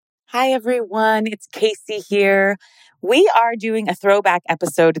Hi, everyone. It's Casey here. We are doing a throwback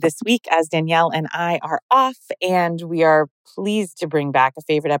episode this week as Danielle and I are off, and we are pleased to bring back a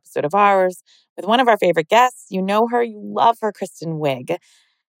favorite episode of ours with one of our favorite guests. You know her, you love her, Kristen Wiig.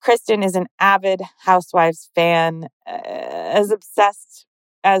 Kristen is an avid Housewives fan, as obsessed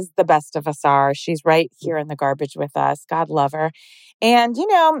as the best of us are. She's right here in the garbage with us. God love her. And,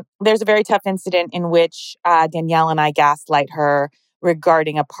 there's a very tough incident in which Danielle and I gaslight her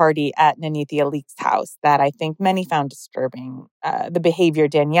regarding a party at Nanithia Leak's house that I think many found disturbing. The behavior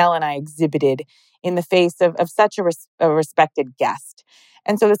Danielle and I exhibited in the face of such a respected guest.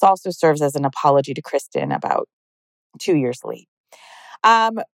 And so this also serves as an apology to Kristen about 2 years late.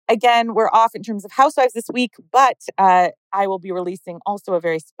 Again, we're off in terms of Housewives this week, but I will be releasing also a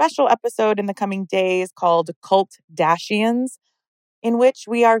very special episode in the coming days called Cult Dashians, in which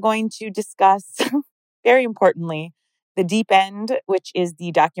we are going to discuss, very importantly, The Deep End, which is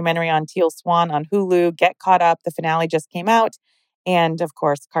the documentary on Teal Swan on Hulu. Get caught up. The finale just came out. And of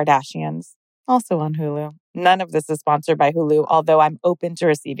course, Kardashians, also on Hulu. None of this is sponsored by Hulu, although I'm open to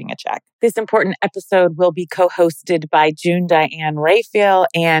receiving a check. This important episode will be co-hosted by June Diane Raphael,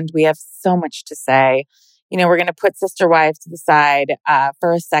 and we have so much to say. We're going to put Sister Wives to the side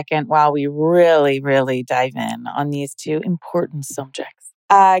for a second while we really, really dive in on these two important subjects.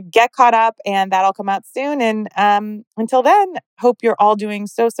 Get caught up, and that'll come out soon. And until then, hope you're all doing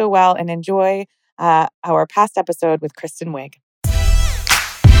so well and enjoy our past episode with Kristen Wiig.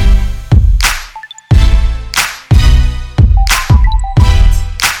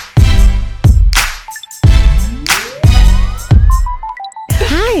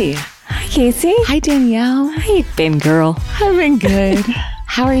 Hi. Hi, Casey. Hi, Danielle. How you been, girl? I've been good.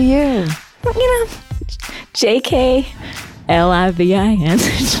 How are you? JK. L-I-V-I-N.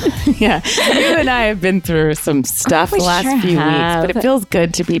 Yeah. You and I have been through some stuff the last few weeks, but it feels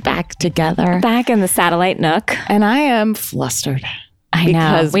good to be back together. Back in the satellite nook. And I am flustered. I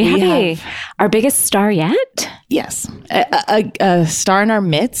know. We have our biggest star yet? Yes. A star in our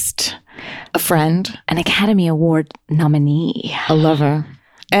midst. A friend. An Academy Award nominee. A lover.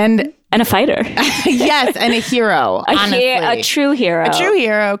 And a fighter. Yes, and a hero, honestly. A true hero. A true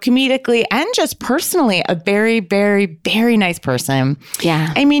hero, comedically and just personally, a very, very, very nice person.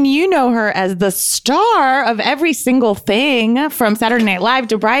 Yeah. I mean, you know her as the star of every single thing from Saturday Night Live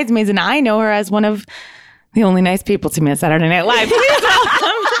to Bridesmaids, and I know her as one of the only nice people to me at Saturday Night Live. Please welcome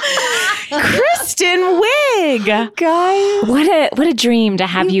Kristen Wiig. Guys. What a dream to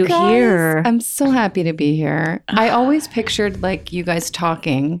have you here. I'm so happy to be here. I always pictured you guys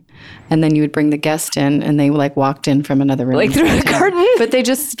talking and then you would bring the guest in and they walked in from another room. Through the curtain? But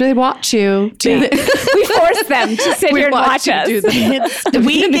they watch you. We forced them to sit here and watch us.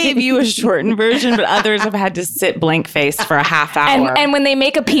 We gave you a shortened version, but others have had to sit blank faced for a half hour. And when they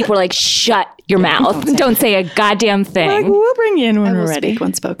make a peep, we're like, shut your mouth. Don't say a goddamn thing. We'll bring you in when we're ready. Speak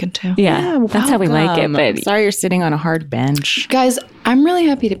when spoken to. Yeah, that's how we like it. But sorry you're sitting on a hard bench. Guys, I'm really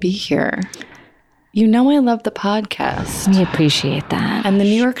happy to be here. You know I love the podcast. We appreciate that. And the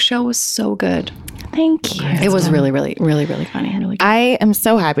New York show was so good. Thank you. It was really, really, really, really funny. Really good. I am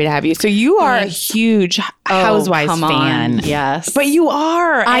so happy to have you. So you are a huge Housewives fan. Yes. But you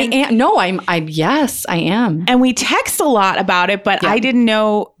are. I am. No, yes, I am. And we text a lot about it, but I didn't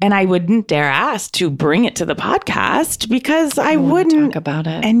know, and I wouldn't dare ask to bring it to the podcast because I wouldn't talk about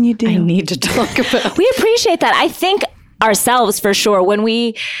it. And you do. I need to talk about it. We appreciate that. I think ourselves, for sure, when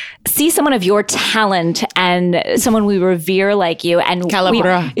we see someone of your talent and someone we revere like you and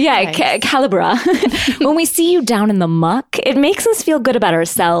Calibra. Calibra. When we see you down in the muck, it makes us feel good about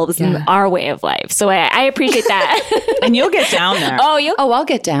ourselves and our way of life. So I appreciate that. And you'll get down there. I'll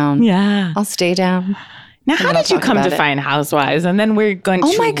get down. Yeah. I'll stay down. Now, how did you come to find Housewives? And then we're going to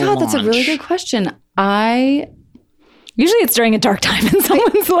Oh my God, that's a really good question. Usually it's during a dark time in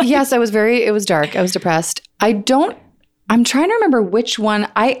someone's life. Yes, it was dark. I was depressed. I'm trying to remember which one.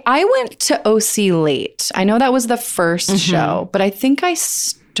 I went to OC late. I know that was the first show, but I think I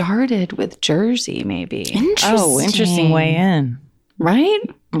started with Jersey maybe. Interesting way in. Right?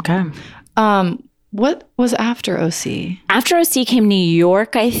 Okay. What was after OC? After OC came New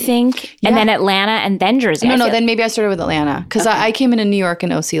York, I think, and then Atlanta, and then Jersey. No, then maybe I started with Atlanta because I came into New York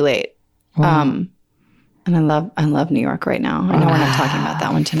and OC late. Wow. And I love New York right now. I know we're not talking about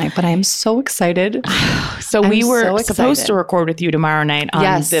that one tonight, but I am so excited. So we were supposed to record with you tomorrow night on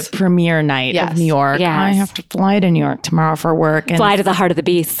the premiere night of New York. Yes. I have to fly to New York tomorrow for work. And fly to the heart of the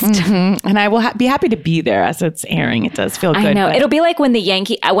beast. Mm-hmm. And I will be happy to be there as it's airing. It does feel good. I know. It'll be like when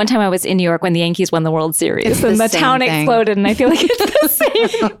the one time I was in New York when the Yankees won the World Series and the town exploded, and I feel like it's Same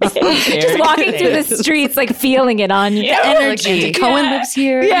thing. Just walking through the streets, like feeling it on you. Energy. Like, Cohen lives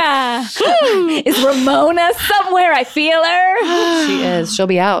here. Yeah. Is Ramona somewhere? I feel her. She is. She'll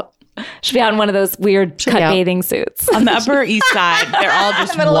be out. She'll be out in one of those weird cut bathing suits. On the Upper East Side, they're all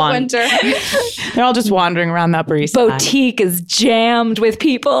just They're all just wandering around the Upper East Side. Boutique is jammed with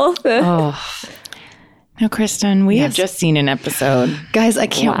people. Now, Kristen, we have just seen an episode. Guys, I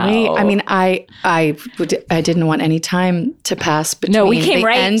can't wait. I mean, I didn't want any time to pass between we came the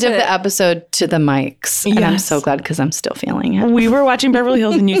right end of the episode to the mics. And I'm so glad because I'm still feeling it. We were watching Beverly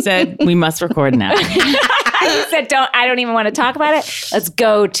Hills and you said, we must record now. You said, I don't even want to talk about it. Let's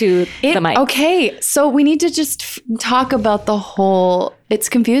go to the mic. Okay, so we need to just talk about the whole, it's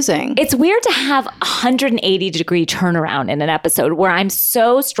confusing. It's weird to have a 180-degree turnaround in an episode where I'm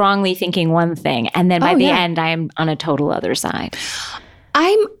so strongly thinking one thing, and then by the end, I'm on a total other side.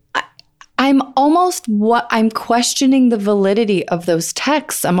 I'm questioning the validity of those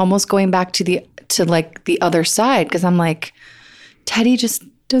texts. I'm almost going back to the other side because I'm like, Teddi just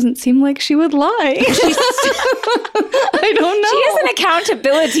doesn't seem like she would lie. I don't know. She is an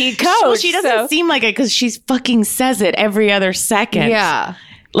accountability coach. Well, she doesn't seem like it because she fucking says it every other second. Yeah.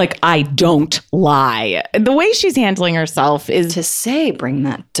 Like, I don't lie. The way she's handling herself is to say, bring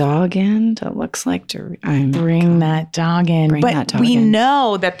that dog in. It looks like bring that dog in. But we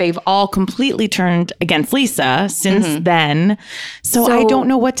know that they've all completely turned against Lisa since then. So I don't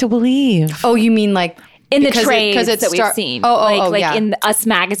know what to believe. Oh, you mean like in the trades that we've seen. In Us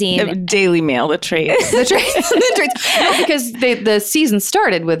Magazine. The Daily Mail, the trades. the trades. No, because the season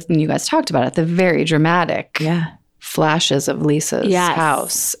started with, and you guys talked about it, the very dramatic flashes of Lisa's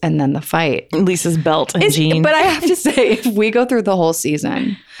house and then the fight. Lisa's belt and jeans. But I have to say, if we go through the whole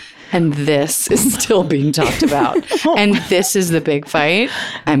season and this is still being talked about and this is the big fight,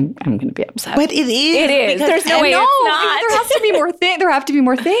 I'm going to be upset. But it is. It is. There's no way it's not. There has to be more things. There have to be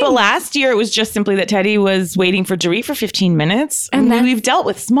more things. But last year, it was just simply that Teddi was waiting for Dorit for 15 minutes. And we've dealt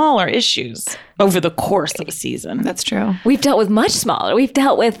with smaller issues over the course of the season. That's true. We've dealt with much smaller. We've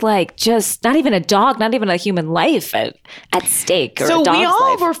dealt with like just not even a dog, not even a human life at stake. Or so a dog's we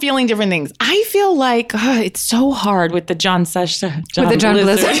all life. were feeling different things. I feel like it's so hard with the John Blizzard.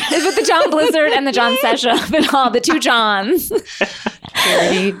 With the John Blizzard and the John Sesha, but all the two Johns.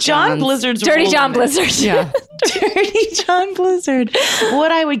 Dirty John Blizzard's Dirty John Blizzard. Yeah. Dirty John Blizzard.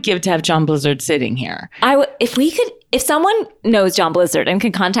 What I would give to have John Blizzard sitting here. If someone knows John Blizzard and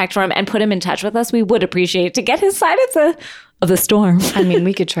can contact for him and put him in touch with us, we would appreciate to get his side of the storm. I mean,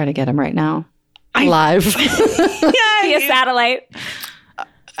 we could try to get him right now. Live. Via satellite.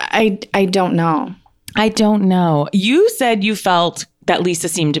 I don't know. I don't know. You said you felt that Lisa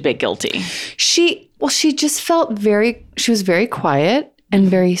seemed a bit guilty. She just felt she was very quiet and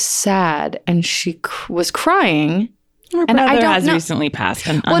very sad, and she was crying. Her brother has recently passed.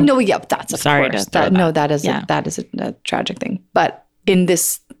 And, that's of course. That is a tragic thing. But in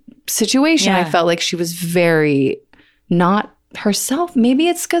this situation, I felt like she was very not herself. Maybe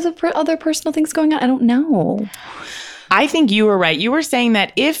it's because of other personal things going on. I don't know. I think you were right. You were saying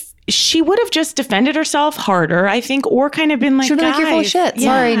that if she would have just defended herself harder, I think, or kind of been like, she would have been like, you're full of shit. Yeah.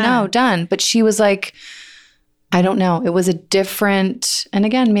 Sorry, no, done. But she was like, I don't know. It was a different, and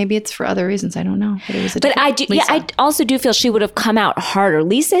again, maybe it's for other reasons. I don't know. But it was a different Lisa. I also do feel she would have come out harder.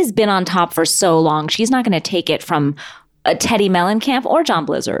 Lisa has been on top for so long. She's not going to take it from a Teddi Mellencamp or John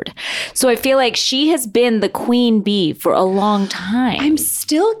Blizzard. So I feel like she has been the queen bee for a long time. I'm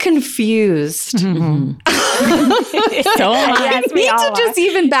still confused. Mm-hmm. I need to just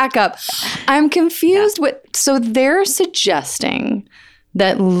even back up. I'm confused so they're suggesting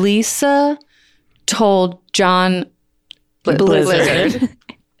that Lisa told John Blizzard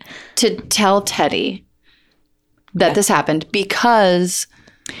to tell Teddi that this happened because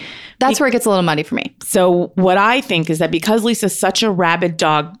that's where it gets a little muddy for me. So what I think is that because Lisa's such a rabid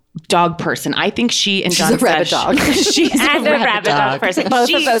dog person, I think she and John rabbit dog. She's and a rabid dog person.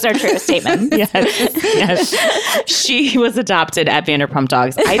 Both of those are true statements. Yes. She was adopted at Vanderpump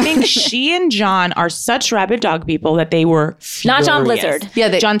Dogs. I think she and John are such rabid dog people that they were furious. Not John Blizzard.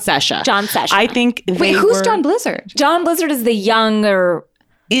 Yeah, John Sesha. John Sesha. I think who's John Blizzard? John Blizzard is the younger...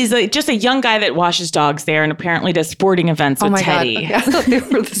 Is just a young guy that washes dogs there and apparently does sporting events with Teddi. God. Okay. I thought they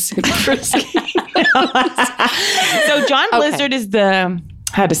were the same person. So John Blizzard is the,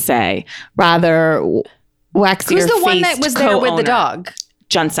 how to say, rather waxier. Who's the one that was there with the dog?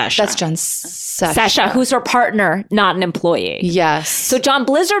 John Sesha. That's John Sesha. Sesha, who's her partner, not an employee. Yes. So John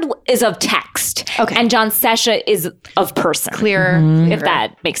Blizzard is of text. Okay. And John Sesha is of person. Clear. If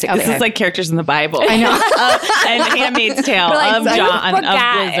that makes it clear. This is like characters in the Bible. I know. And Handmaid's Tale of John, of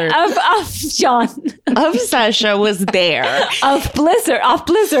Blizzard. Of John. of Sasha was there. Off Blizzard.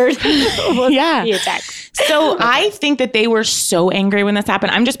 Yeah. The attack. So I think that they were so angry when this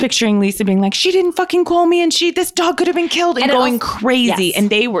happened. I'm just picturing Lisa being like, she didn't fucking call me and this dog could have been killed and going crazy. Yes. And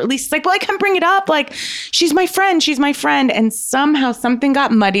they were, Lisa's like, well, I can't bring it up. Like, she's my friend. And somehow something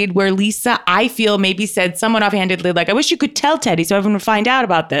got muddied where Lisa, I feel, maybe said somewhat offhandedly, like, I wish you could tell Teddy so everyone would find out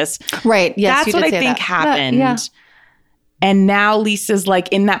about this. Right. Yes. That's what I think happened. Yeah. And now Lisa's like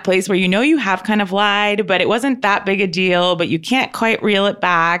in that place where you have kind of lied, but it wasn't that big a deal, but you can't quite reel it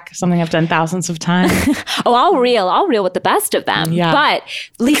back. Something I've done thousands of times. Oh, I'll reel with the best of them. Yeah. But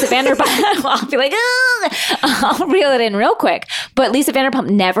Lisa Vanderpump, I'll be like, I'll reel it in real quick. But Lisa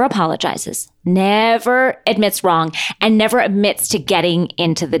Vanderpump never apologizes, never admits wrong, and never admits to getting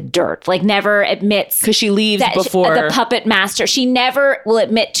into the dirt. Like never admits. Because she leaves that before. the puppet master. She never will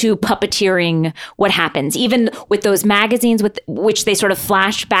admit to puppeteering what happens. Even with those magazines with which they sort of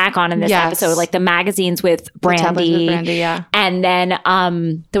flashed back on in this episode, like the magazines with Brandy. Yeah. And then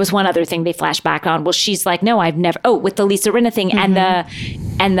there was one other thing they flashed back on. Well, she's like, no, I've never. Oh, with the Lisa Rinna thing and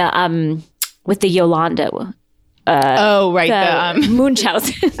the with the Yolanda. The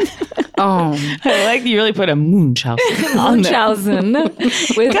Munchausen. Oh, I like you really put a Munchausen on there. Munchausen.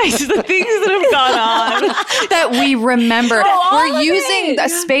 With Guys, the things that have gone on. that we remember. all We're of using it. a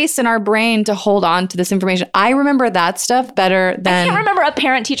space in our brain to hold on to this information. I remember that stuff better than. I can't remember a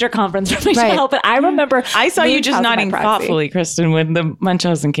parent-teacher conference from Michelle, but I remember. I saw you just Munchausen by nodding proxy. thoughtfully, Kristen, when the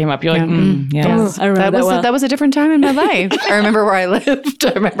Munchausen came up. You're like, yes. I remember That was a different time in my life. I remember where I lived.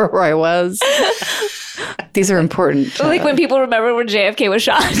 I remember where I was. These are important. Like when people remember when JFK was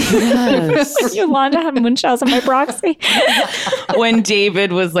shot. Yolanda had Munchausen by proxy. When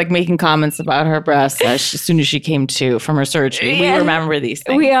David was like making comments about her breasts as soon as she came to from her surgery. Yeah. We remember these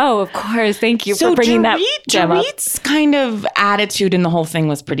things. Of course. Thank you for bringing that gem up. Dorit's kind of attitude in the whole thing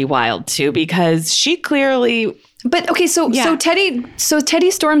was pretty wild too, because she clearly... But okay, so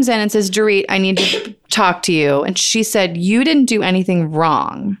Teddy storms in and says, Dorit, I need to talk to you. And she said, you didn't do anything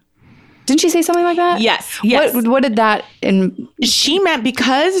wrong. Didn't she say something like that? Yes. What did that She meant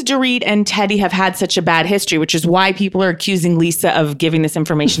because Dorit and Teddy have had such a bad history, which is why people are accusing Lisa of giving this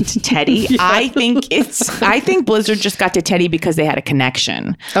information to Teddy. I think Blizzard just got to Teddy because they had a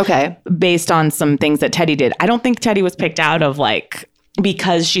connection. Okay. Based on some things that Teddy did. I don't think Teddy was picked out of like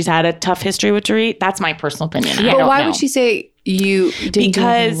because she's had a tough history with Dorit. That's my personal opinion. Yeah. But why would she say you didn't do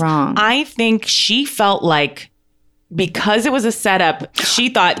anything wrong? I think she felt like because it was a setup, she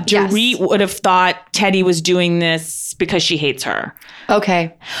thought Dorit would have thought Teddy was doing this because she hates her.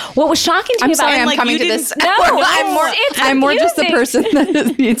 Okay. What was shocking to me about I'm like, coming you to didn't- this. No, I'm more just the person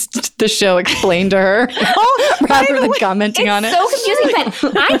that needs the show explained to her rather than commenting on it. so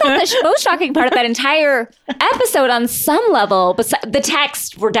confusing. But I thought the most shocking part of that entire episode on some level, but the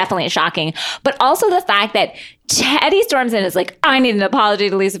texts were definitely shocking, but also the fact that Teddy storms in and is like, I need an apology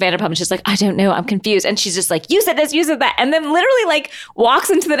to Lisa Vanderpump. And she's like, I don't know, I'm confused. And she's just like, you said this, you said that. And then literally like walks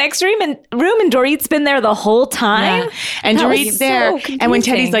into the next room and Dorit's been there the whole time. Yeah. And That was Dorit's there. so And when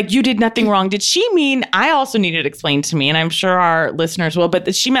Teddy's confusing. like, you did nothing wrong, did she mean, I also need it explained to me, and I'm sure our listeners will,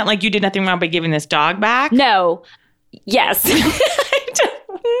 but she meant like you did nothing wrong by giving this dog back? No. Yes.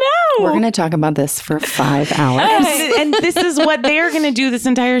 No. We're going to talk about this for 5 hours. And this is what they're going to do this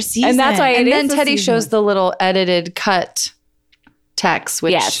entire season. And that's why And it then is a Teddy season. shows the little edited cut text,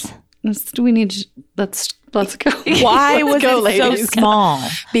 which Yes. we need. Let's go. Why was go, it so ladies. small?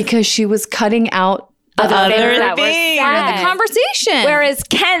 Because she was cutting out Other things that were things. sad. the conversation. Whereas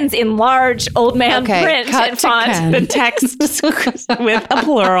Ken's in large old man Okay, print cut and to font. Ken. The text with a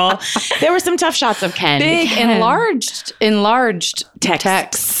plural. There were some tough shots of Ken. big enlarged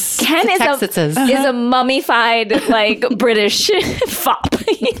Text. Ken is text that says, is a mummified like British fop.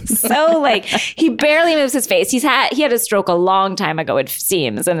 He's so like he barely moves his face. He had a stroke a long time ago, it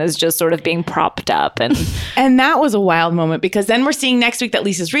seems, and is just sort of being propped up. And that was a wild moment because then we're seeing next week that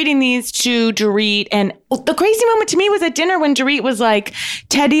Lisa's reading these to Dorit. And the crazy moment to me was at dinner when Dorit was like,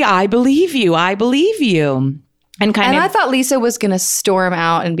 Teddy, I believe you. I believe you. And kind and of I thought Lisa was going to storm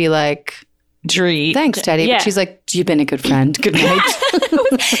out and be like, Dorit. thanks, Teddy. Yeah. But she's like, you've been a good friend. Good night.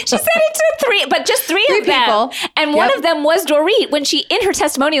 She said it to three of them. people. And one of them was Dorit when she, in her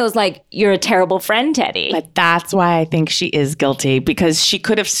testimonial, was like, you're a terrible friend, Teddy. But that's why I think she is guilty, because she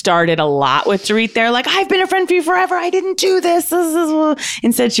could have started a lot with Dorit there. Like, I've been a friend for you forever. I didn't do this.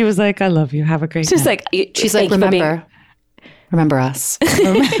 Instead, she was like, I love you. Have a great She's night. like, She's like, remember us.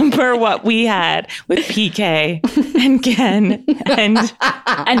 Remember what we had with PK and Ken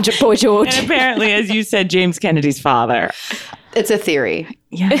and Boy George. and apparently, as you said, James Kennedy's father. It's a theory.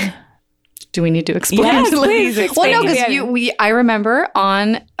 Yeah. Do we need to explain? Yes, to please Well, explain. no, because I remember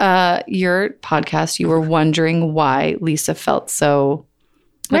on your podcast, you were wondering why Lisa felt so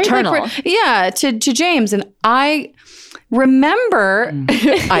Maternal. to James. And I remember,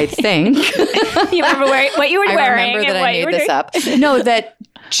 I think. You remember what you were I wearing remember and that what I you made were this doing? up. No, that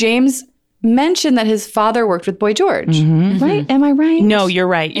James mentioned that his father worked with Boy George. Right? Am I right? No, you're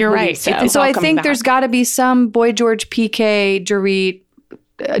right. You're right. so. It's And so all I coming think back. there's got to be some Boy George, PK, Dorit,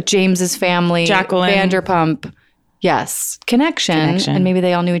 James's family, Jacqueline. Vanderpump. Yes, connection. And maybe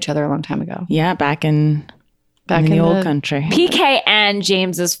they all knew each other a long time ago. Yeah, back in the old country. PK and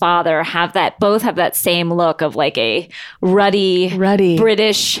James's father both have that same look of like a ruddy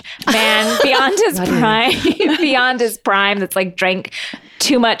British man beyond his prime, beyond his prime. That's like drank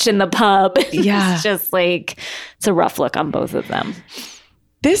too much in the pub. Yeah. It's just like, it's a rough look on both of them.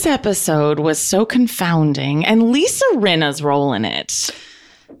 This episode was so confounding, and Lisa Rinna's role in it.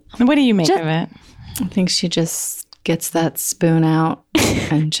 What do you make of it? I think she just gets that spoon out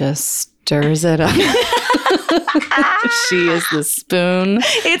and just stirs it up. She is the spoon.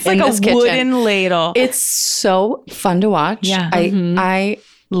 It's in like this a kitchen. wooden ladle. It's so fun to watch. Yeah. I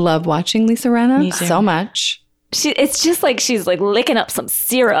love watching Lisa Rinna Me too. so much. It's just like she's like licking up some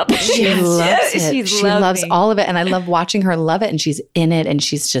syrup. She loves it. She's She loves all of it. And I love watching her love it. And she's in it and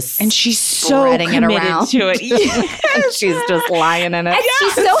she's just she's so spreading it committed around. to it. and she's just lying in it. And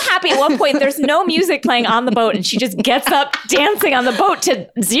she's so happy at one point. There's no music playing on the boat, and she just gets up dancing on the boat to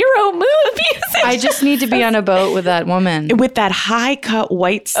zero music. I just need to be on a boat with that woman. With that high cut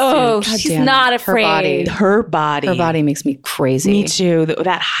white suit. Oh, she's damn. not Her body. afraid. Her body. Her body makes me crazy. Me too.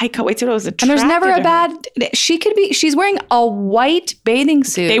 That high cut white suit was And attractive. there's never a to her. bad. She's wearing a white bathing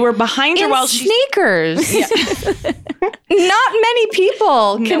suit. They were behind her in while she. sneakers. Not many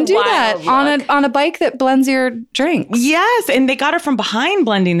people can do that wild on a bike that blends your drinks. Yes, and they got her from behind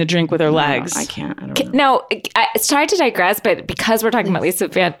blending the drink with her legs. I can't. I don't know. No, sorry to digress, but because we're talking about Lisa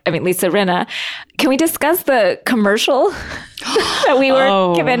Rinna, can we discuss the commercial that we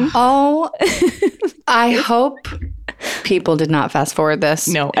were given? Oh, I hope people did not fast forward this.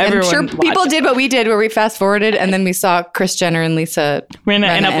 No, I'm everyone sure watched people it. did what we did, where we fast forwarded and then we saw Kris Jenner and Lisa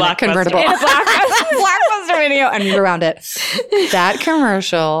Rinna in a Blockbuster. convertible In a blockbuster video, and we were around it. That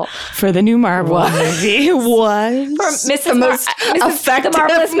commercial For the new Marvel movie was Mrs. the most the effective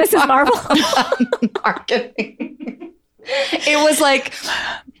marvelous Mrs. Marvel. marketing. It was like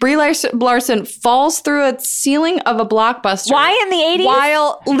Brie Larson falls through a ceiling of a blockbuster. Why in the 80s?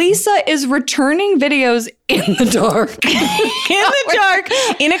 While Lisa is returning videos in the dark. in the dark,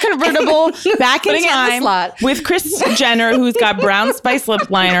 in a convertible, back in Putting it in the time, slot. with Kris Jenner, who's got brown spice lip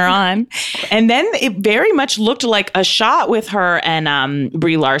liner on. And then it very much looked like a shot with her and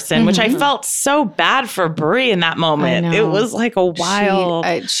Brie Larson, which I felt so bad for Brie in that moment. I know. It was like a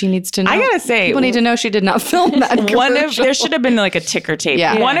wild. She needs to know. I gotta say, people need to know she did not film that commercial. there should have been like a ticker tape.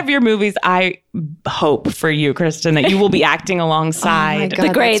 Yeah. One of your movies, I hope for you, Kristen, that you will be acting Oh my alongside.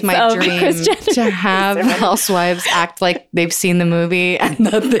 God, greats that's my of dream Kris Jenner. to have housewives act like they've seen the movie and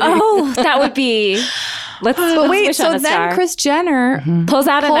that they. Oh, that would be. Let's Wait, wish so on a then star. Kris Jenner pulls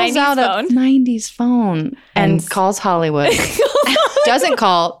out a 90s a phone. 90s phone and calls Hollywood. Doesn't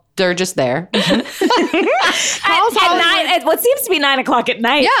call. They're just there. At what seems to be 9 o'clock at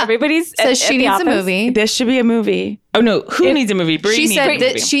night. Yeah. Everybody's Says at she the needs a office. movie. This should be a movie. Oh no, who needs a movie? Brie She needs a said movie.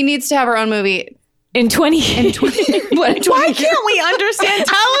 that she needs to have her own movie. In 20. Why can't we understand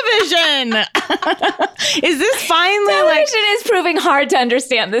television? Is this finally like Television is proving hard to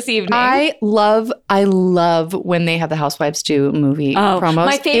understand this evening. I love when they have the housewives do movie promos.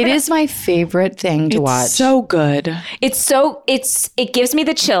 my favorite- It is my favorite thing to watch. so good? It gives me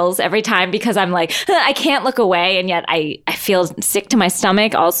the chills every time because I'm like, I can't look away. And yet I feel sick to my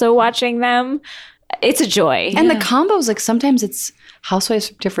stomach also watching them. It's a joy. And the combos, like sometimes it's housewives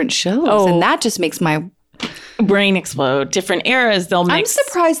from different shows, and that just makes my. Brain explode. Different eras. They'll I'm mix.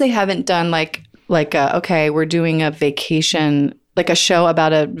 surprised they haven't done like okay, we're doing a vacation, like a show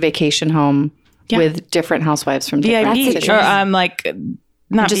about a vacation home with different housewives from different VIP cities. or like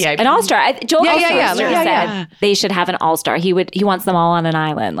not Just VIP. An all-star. Joel Yeah, said they should have an all-star. He wants them all on an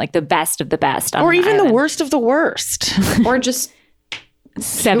island, like the best of the best. or even the worst of the worst. or just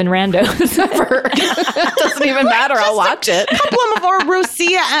 7 randos. it doesn't even matter. I'll watch it. Couple of or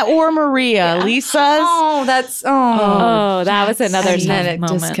Rosia or Maria. Lisa's. Oh, that's Oh, that was another and then tough it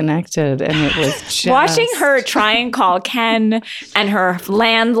moment. disconnected, and it was just Watching her try and call Ken and her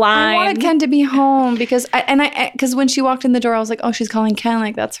landline. I wanted Ken to be home because because when she walked in the door, I was like, oh, she's calling Ken.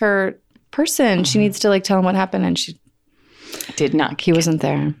 Like that's her person. She needs to like tell him what happened, and she Did not. he wasn't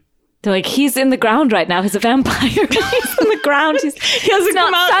there. They're like, he's in the ground right now. He's a vampire. He's in the ground. He hasn't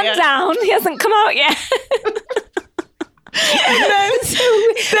come out sundown. Yet. He hasn't come out yet. And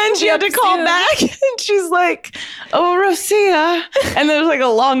then she had to call back, and she's like, "Oh, Rosia," and there's like a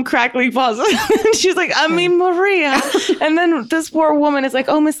long crackling pause. And she's like, "I mean, Maria." And then this poor woman is like,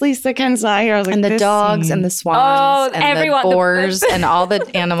 "Oh, Miss Lisa, Ken's not here." I was like, And the dogs and the swans and everyone, the boars and all the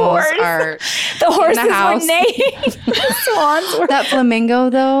animals are the horses in the house. were neighing. The swans were. That flamingo,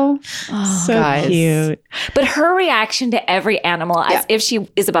 though, so guys. cute. But her reaction to every animal, as if she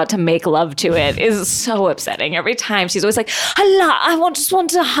is about to make love to it, is so upsetting. Every time she's always like, I just want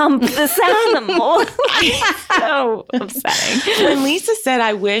to hump this animal. So upsetting. When Lisa said,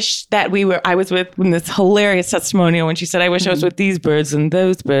 "I wish that I was with," in this hilarious testimonial when she said, "I wish I was with these birds and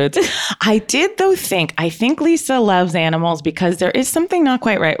those birds," I did though I think Lisa loves animals because there is something not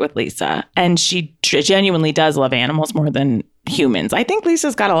quite right with Lisa, and she genuinely does love animals more than humans. I think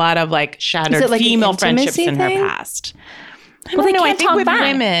Lisa's got a lot of like shattered like female an friendships in intimacy her thing? past. I Well, don't they know. I can't think talk with back.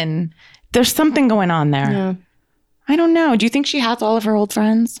 women, there's something going on there. Yeah. I don't know. Do you think she has all of her old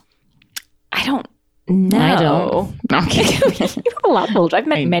friends? I don't know. I don't. No, I'm kidding. You're a lot older. I've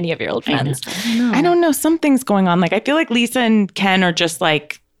met many of your old friends. I don't know. Something's going on. Like, I feel like Lisa and Ken are just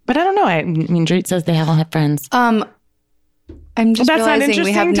like, but I don't know. I mean, Drit says they all have friends. I'm just That's not realizing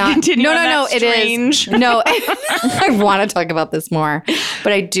we have interesting to not. continue on No, that it is. strange- No, I want to talk about this more,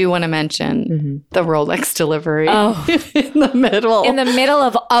 but I do want to mention the Rolex delivery in the middle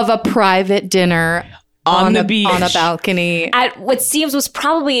of a private dinner On the beach. on a balcony. At what seems was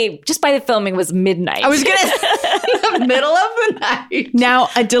probably, just by the filming, was midnight. I was gonna say the middle of the night. Now,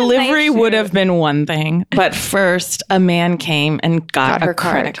 a delivery Night would shoot. have been one thing, but first, a man came and got Her a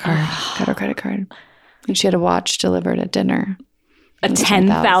credit card. Got her credit card, and she had a watch delivered at dinner. a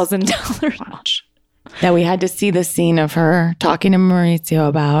 $10,000 Watch. That we had to see the scene of her talking to Maurizio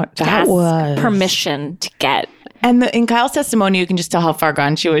about. That was permission to get. And in Kyle's testimony, you can just tell how far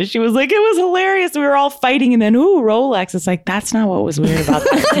gone she was. She was like, it was hilarious. We were all fighting. And then, ooh, Rolex. It's like, that's not what was weird about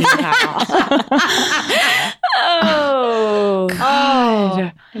that. Oh.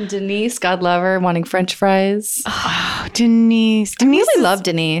 God. And Denise, God love her, wanting French fries. Oh, Denise. I Denise really love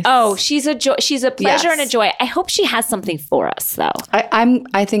Denise. Oh, she's a joy. She's a pleasure Yes. and a joy. I hope she has something for us, though.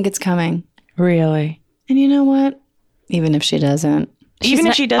 I think it's coming. Really? And you know what? Even if she doesn't, Even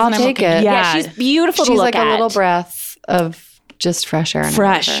if she doesn't, I'll I'm take okay. it. Yeah, She's beautiful to she's look like at. a little breath of just fresh air. and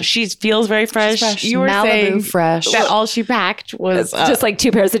fresh. water. She feels very fresh. Fresh. You were Malibu saying fresh. that all she packed was Just like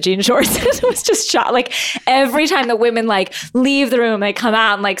 2 pairs of jean shorts. It was just shot. Like every time the women like leave the room, they come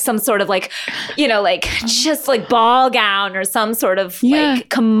out in like some sort of like, you know, like just like ball gown or some sort of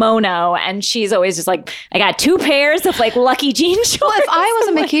like kimono. And she's always just like, I got 2 pairs of like lucky jean shorts. Well, if I was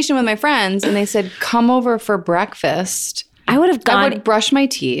on vacation with my friends and they said, come over for breakfast, I would have I gone would brush my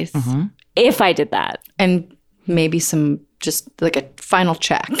teeth if I did that. and maybe some, just like a final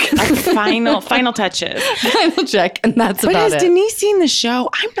check. final touches. Final check. And that's But about has it. Denise seen the show?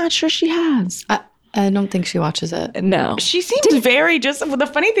 I'm not sure she has. I don't think she watches it. No. She seemed very just. Well, the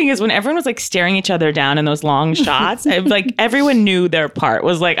funny thing is, when everyone was like staring each other down in those long shots, like everyone knew their part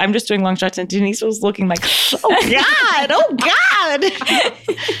was like, I'm just doing long shots, and Denise was looking like, oh God, oh God.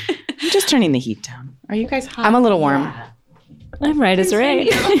 I'm just turning the heat down. Are you guys hot? I'm a little warm. I'm right as rain.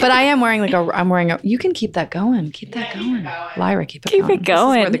 But I am wearing you can keep that going. Keep that going. Lyra, keep it Keep going. it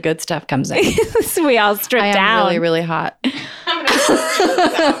going. This is where the good stuff comes in. So we all stripped I am down. really, really hot.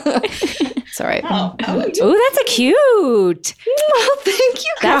 It's all right. Ooh, that's a cute. Oh, thank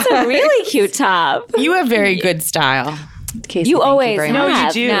you. That's a really cute top. You have very good style. Casey, You thank always very No, much. you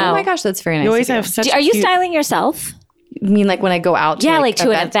have. do. No. Oh my gosh, that's very nice. You always of have such. Are you cute- styling yourself? You mean like when I go out? To Yeah, like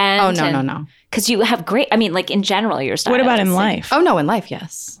to an event Oh no, and- no. Because you have great, I mean, like in general, your style. What about in life? Oh no, in life,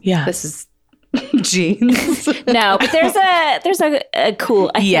 yes. Yeah. This is jeans. No, but there's a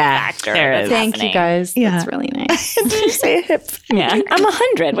cool a hip Yeah, factor. there that's is. Thank happening. you guys. Yeah. That's really nice. Did you say a hip? Yeah, I'm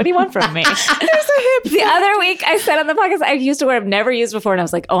 100. What do you want from me? There's a hip. The other week, I said on the podcast, I used a word I've never used before, and I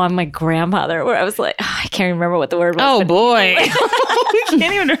was like, "Oh, I'm my grandmother." Where I was like, I can't remember what the word was. Oh but- boy, we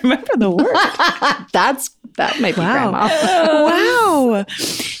can't even remember the word. That might be Wow. grandma. Wow.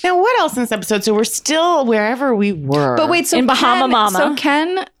 Now, what else in this episode? So we're still wherever we were. But wait, so In Bahama Ken, Mama. So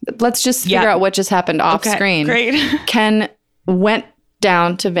Ken, let's just figure Yeah. out what just happened off Okay, screen. great. Ken went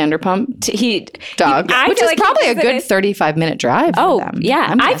down to Vanderpump He Dog, I which feel is like he probably a does good it- 35-minute drive. Oh for them, yeah,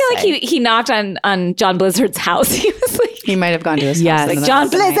 I'm I gonna feel like say. he knocked on John Blizzard's house. He was like, He might have gone to his Yes. house. in Like, the John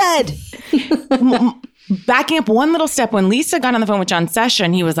middle of the night. Blizzard. Backing up one little step, when Lisa got on the phone with John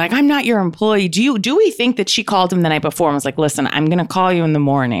Session, he was like, I'm not your employee. Do we think that she called him the night before and was like, listen, I'm going to call you in the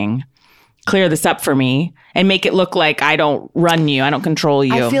morning clear this up for me and make it look like I don't run you, I don't control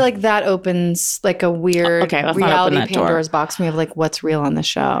you. I feel like that opens like a weird Okay, let's not reality open that door. Pandora's box for me of like what's real on the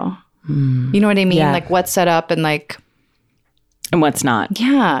show. You know what I mean? Yeah. Like what's set up and like, and what's not.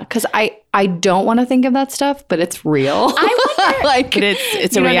 yeah, because I don't want to think of that stuff, but it's real. I wonder, like, But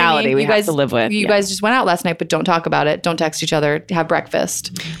it's you a know what I reality mean? we You have guys- to live with. You guys just went out last night, but don't talk about it. Don't text each other. Have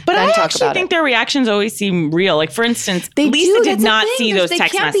breakfast. But then I talk actually about think it. their reactions always seem real. Like, for instance, They Lisa do, did that's the not thing. see those They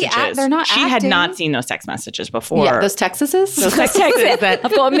text can't be messages. they're not She had acting. not seen those text messages before. Yeah, those Texases. Those text messages that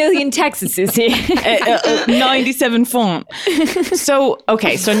I've got a million Texases here. 97 font. So,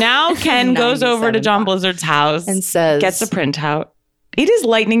 okay. So now Ken goes over to 97 John Blizzard's house And says, gets a printout. It is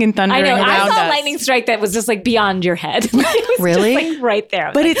lightning and thundering I know. around I saw a us. lightning strike that was just like beyond your head. It was Really? just, like, right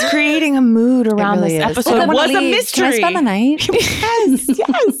there. But it's creating a mood around really this is. episode. I It wanna was a leave. mystery. Can I spend the night?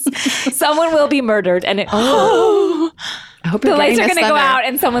 Yes. someone will be murdered, and Oh. I hope the you're lights are getting going to us go thunder. out,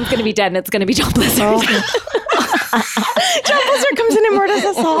 and someone's going to be dead, and it's going to be John Blizzard. John Blizzard comes in and murders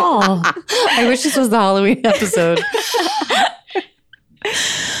us all. I wish this was the Halloween episode.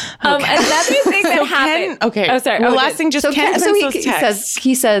 Another thing that happened. Okay. Oh, sorry. Well, Oh, last thing, just Ken so sends those he texts.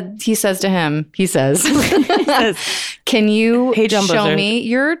 says to him, says, can you Hey, John show Blizzard. me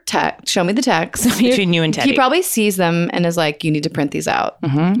your text? Show me the text. between you and Teddy. He probably sees them and is like, you need to print these out.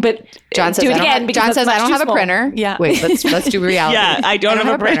 But John says, do it I don't again have, because John that's says, I much don't too have a small. printer. Yeah. Wait, let's do reality. Yeah, I don't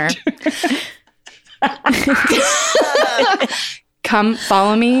have a printer. Come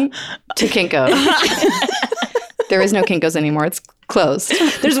follow me to Kinko's. There is no Kinko's anymore. It's closed.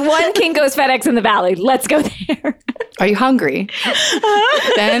 There's one Kinko's FedEx in the valley. Let's go there. Are you hungry?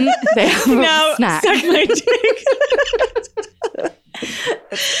 Then they have No, a snack. suck my dick.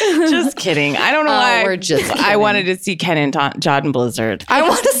 Just kidding. I don't know why. we're just I kidding. wanted to see Ken and John Blizzard. I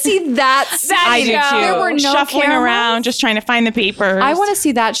want to see that. I do too. There were no Shuffling cameras. around, just trying to find the papers. I want to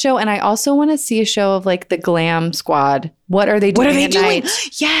see that show, and I also want to see a show of like the Glam Squad. What are they doing? What are they at doing? night?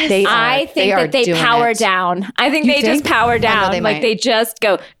 Yes. They I think are that they doing power it. down. I think You they just think? power down. they Like might. they just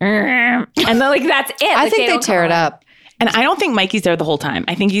go, and then like that's it. I Like, think they don't tear come it on. up. And I don't think Mikey's there the whole time.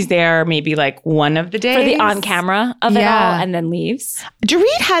 I think he's there maybe like one of the days. for the on camera of it Yeah. all, and then leaves. Dorit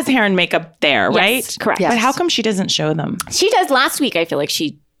has hair and makeup there, Yes, right? correct. Yes. But how come she doesn't show them? She does last week. I feel like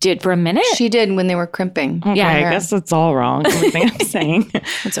she did for a minute. She did when they were crimping. Okay, I hair. guess it's all wrong. Everything I'm saying.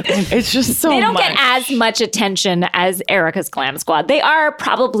 It's okay. It's just so they don't much. get as much attention as Erica's Glam Squad. They are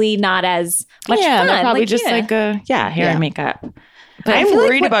probably not as much fun. they're probably Like, just yeah. like hair Yeah. and makeup. But I I'm feel like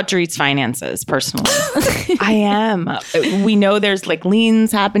worried about Dorit's finances personally. I am. We know there's like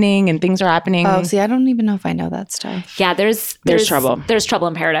liens happening and things are happening. Oh, see, I don't even know if I know that stuff. yeah, there's trouble. There's trouble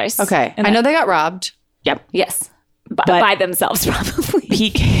in paradise. Okay, And I know they got robbed. Yep. Yes. But- By themselves, probably.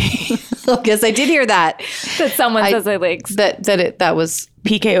 PK Yes, I did hear that. That someone I- says like That was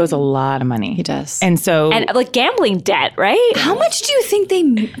PK owes a lot of money. he does. And so and like gambling debt, right? how much do you think they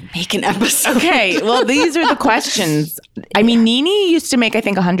make an episode? okay, well these are the questions. I mean, Nene used to make I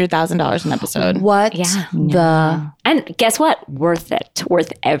think $100,000 an episode. What Yeah. the? And guess what? Worth it.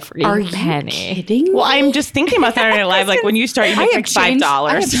 Worth every Are you penny. kidding? Well, I'm just thinking about Saturday Night Live. Like when you start, you make like I $5.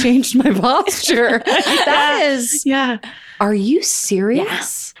 have changed my posture. That is. Yeah. Are you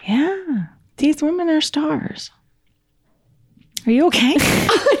serious? Yeah. These women are stars. Are you okay?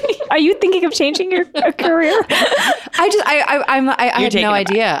 Are you thinking of changing your career? I had taking no it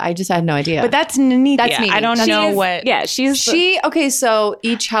back. idea. I just had no idea. But that's Nene. That's Nene. I don't She know is- what. Yeah, she's. okay, so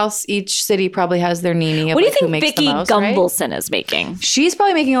each house, each city probably has their Nene. Of what do you like who think makes Vicky the most, right? Gumbelson is making? She's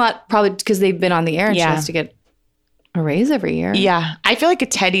probably making a lot, probably because they've been on the air and Yeah. she has to get a raise every year. Yeah. I feel like a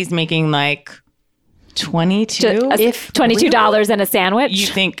Teddy's making like 22. If $22 and a sandwich. You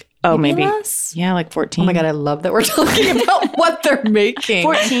think, oh, maybe. less? Yeah, like 14. Oh my God, I love that we're talking about what they're making.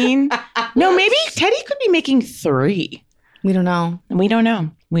 14. No, maybe Teddy could be making 3. We don't know. We don't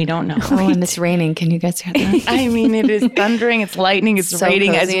know. We don't know. Oh, and it's raining. Can you guys hear that? I mean, it is thundering, it's lightning, it's So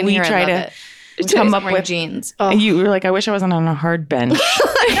raining as cozy in we here. I try love to it. come I'm up wearing with. jeans. Oh, And you were like, I wish I wasn't on a hard bench.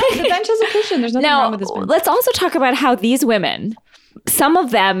 the bench has a cushion. There's nothing now, wrong with this bench. let's also talk about how these women, some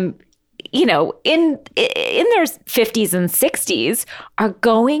of them, you know, in their 50s and 60s, are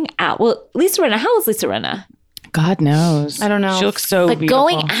going out. Well, Lisa Rinna, how old is Lisa Rinna? God knows. I don't know. She looks so Like beautiful.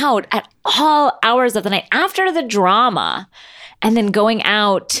 going out at all hours of the night after the drama, and then going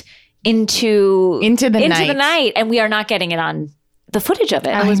out into Into the the night. night, and we are not getting it on the footage of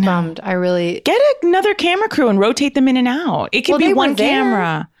it. I was bummed. I really. Get another camera crew and rotate them in and out. It could Well, be they were one there.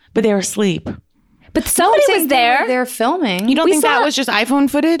 camera, but they were asleep. But somebody was there. They're filming. You don't We think saw- that was just iPhone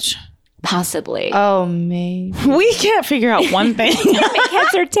footage? Possibly. Oh, maybe. We can't figure out one thing. Make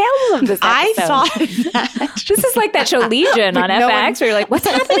heads or tails of this episode. I thought that. This is like that show Legion on FX where you're like, what's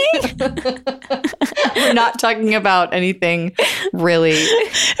happening? We're not talking about anything really.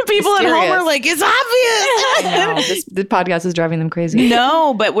 People at home mysterious. are like, it's obvious. I know. The podcast is driving them crazy.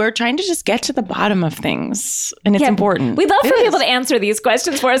 No, but we're trying to just get to the bottom of things. And it's important. We'd love for It people is. to answer these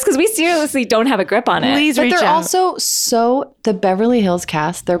questions for us because we seriously don't have a grip on it. Please But reach they're out. also so, the Beverly Hills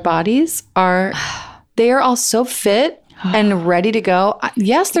cast, their bodies are, they are all so fit and ready to go.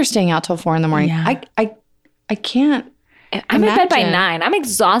 Yes, they're staying out till 4 a.m. Yeah. I can't. I'm in bed by Imagine. 9. I'm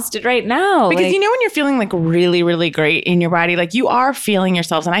exhausted right now. Because Like, you know when you're feeling like really, really great in your body, like you are feeling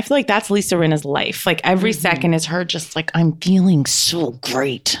yourselves. And I feel like that's Lisa Rinna's life. Like every second is her just like, I'm feeling so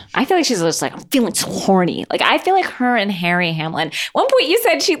great. I feel like she's just like, I'm feeling so horny. Like I feel like her and Harry Hamlin. One point you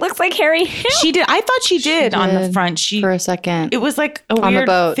said she looks like Harry Hamlin. She did. I thought she did on the did front. She For a second. It was like a On the weird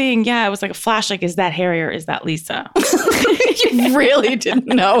boat. thing. Yeah, it was like a flash. Like, is that Harry or is that Lisa? You really didn't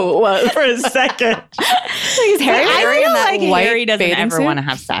know it was. For a second. Is Harry I Harry in feel that like white Harry doesn't bathing ever suit? want to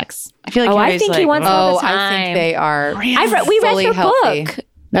have sex. I feel like Oh, I Harry's think he like, wants "Oh, all Oh, the I time. think they are. we read fully her healthy. book.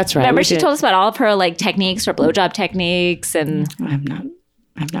 That's right. Remember, we she did. told us about all of her like techniques, her blowjob techniques, and I've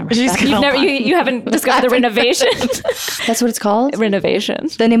never read She's that. gonna- you've never, you haven't discovered the renovation. That's what it's called? Renovation.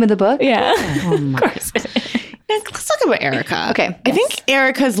 The name of the book? Yeah. Oh my. Of course. Let's talk about Erica. Okay. I think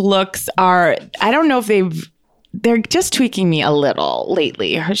Erica's looks are, I don't know if they're just tweaking me a little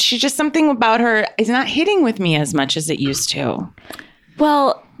lately. She's just something about her is not hitting with me as much as it used to.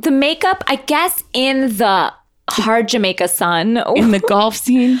 Well, the makeup, I guess, in the hard Jamaica sun, In the golf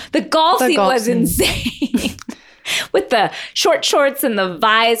scene. the golf The scene golf was scene. insane. With the short shorts and the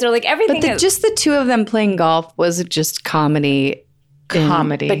visor, like everything. But just the two of them playing golf was just comedy.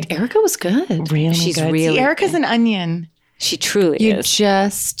 Comedy. But Erica was good. Really She's good. really See, Erica's an onion. she truly You is.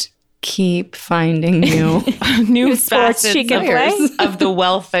 just keep finding new. New sports she facets can play. of the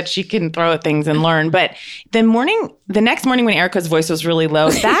wealth that she can throw at things and learn. But the next morning when Erica's voice was really low,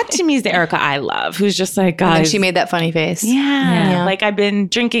 that to me is the Erica I love, who's just like, guys. And then she made that funny face. yeah. Like I've been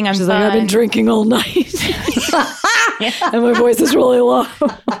drinking. I'm fine. drinking all night. And my voice is really low.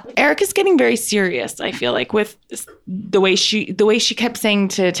 Erica's getting very serious, I feel like, with the way she kept saying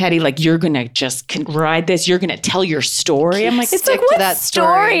to Teddy, like, you're gonna just ride this, you're gonna tell your story. I'm like, It's Stick like, to what that story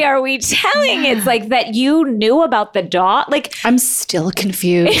story. are we telling? It's like that you knew about the dog. Like, I'm still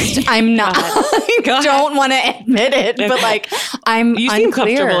confused. I'm not. I don't want to admit it, but like I'm you seem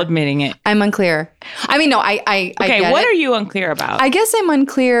unclear. comfortable admitting it. I'm unclear. I mean, no, I Okay, get what it. are you unclear about? I guess I'm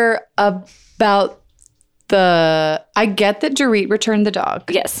unclear about I get that Dorit returned the dog.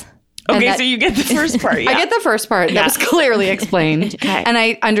 yes. okay, that- so you get the first part. I get the first part. That was clearly explained. Okay. And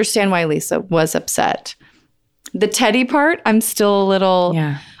I understand why Lisa was upset. The Teddy part, I'm still a little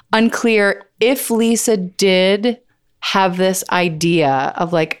unclear if Lisa did have this idea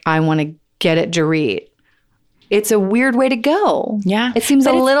of like, I want to get at Dorit. It's a weird way to go. Yeah. It seems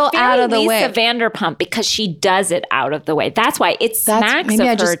But a it's little very out of the Lisa way. Vanderpump because she does it out of the way. That's why it smacks maybe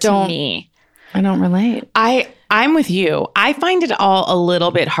I of her just to don't- me. I don't relate. I'm with you. I find it all a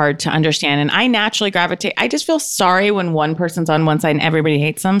little bit hard to understand, and I naturally gravitate. I just feel sorry when one person's on one side and everybody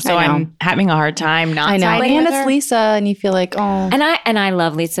hates them. So I know. I'm having a hard time not I know. siding And with it's her. Lisa, and you feel like, oh. And I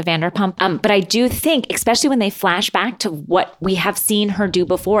love Lisa Vanderpump, but I do think, especially when they flash back to what we have seen her do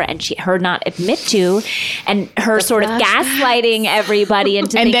before, and her not admit to, and her sort of gaslighting everybody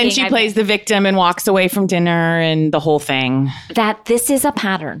into And thinking then she plays the victim and walks away from dinner and the whole thing. that this is a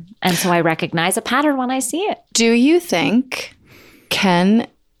pattern, and so I recognize a pattern when I see it. Do you think Ken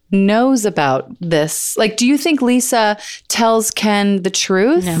knows about this? Like, do you think Lisa tells Ken the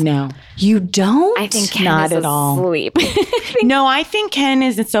truth? No. You don't? I think Ken Not is at all. asleep. No, I think Ken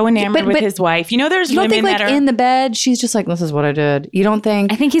is so enamored with but- his wife. You know, there's You don't women think, like, that are in the bed, she's just like, this is what I did. You don't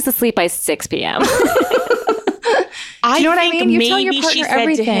think? I think he's asleep by 6 p.m. I you know what I think mean? You tell your maybe she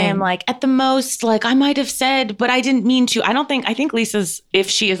partner said to him, everything. like, at the most, like, I might have said, but I didn't mean to. I think Lisa's, if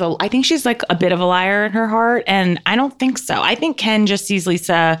she is I think she's like a bit of a liar in her heart. And I don't think so. I think Ken just sees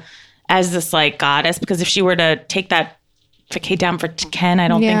Lisa as this like goddess, because if she were to take that facade down for Ken, I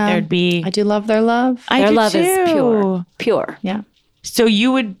don't think there'd be. I do love their love. I Their do love is too. pure. Yeah. So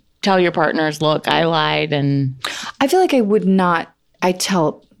you would tell your partners, look, I lied. And I feel like I would not. I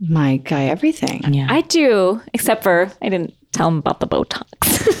tell my guy everything. yeah. I do, except for I didn't tell him about the Botox.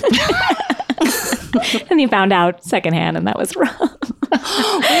 And he found out secondhand, and that was wrong.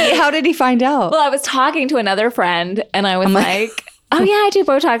 Wait, how did he find out? Well, I was talking to another friend, and I was like, "Oh yeah, I do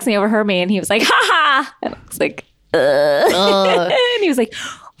Botox," and he overheard me, and he was like, "Ha ha!" And I was like, "Ugh." And he was like,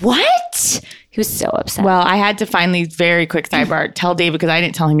 "What? He was so upset. Well, I had to finally, very quick sidebar, tell David because I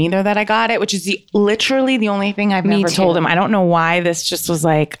didn't tell him either that I got it, which is literally the only thing I've never told him. I don't know why this just was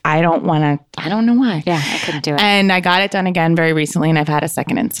like, I don't know why. Yeah, I couldn't do it. And I got it done again very recently, and I've had a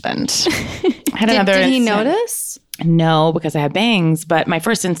second incident. I had another Did he incident. notice? No, because I have bangs. But my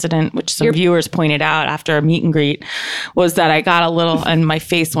first incident, which some viewers pointed out after a meet and greet, was that I got a little, and my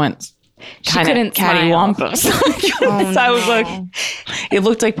face went kind of cattywampus. So I was like, it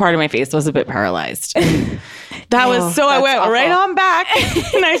looked like part of my face was a bit paralyzed. That was so. I went right on back,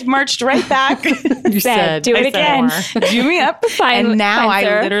 and I marched right back. You said, do it again. Do me up. And now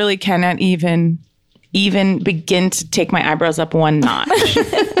I literally cannot even begin to take my eyebrows up one notch.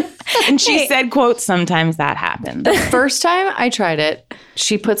 And she said, quote, sometimes that happens. The first time I tried it,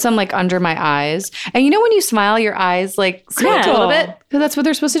 she put some like under my eyes. And you know when you smile, your eyes like squint a little bit? Because that's what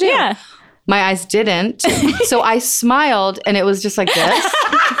they're supposed to do. Yeah. My eyes didn't. So I smiled and it was just like this.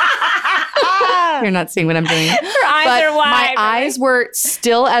 You're not seeing what I'm doing. Her eyes are wide. My eyes were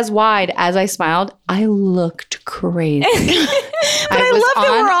still as wide as I smiled. I looked crazy. I was love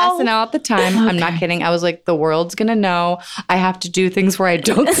that on we're all- SNL at the time. I'm not kidding. I was like, the world's going to know. I have to do things where I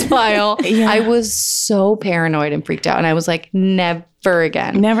don't smile. I was so paranoid and freaked out. And I was like, never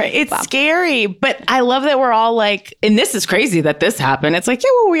again. Never. It's scary. But I love that we're all like, and this is crazy that this happened. It's like, yeah,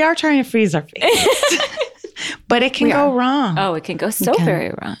 well, we are trying to freeze our face. But it can go wrong. Oh, it can go so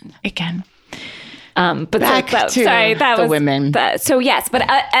very wrong. It can. But Back to that the was women. So yes, but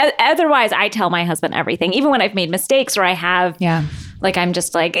otherwise, I tell my husband everything, even when I've made mistakes or I have. Yeah. Like I'm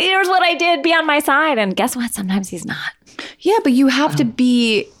just like, here's what I did. Be on my side, and guess what? Sometimes he's not. Yeah, but you have to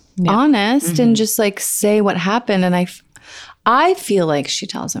be honest and just like say what happened. And I feel like she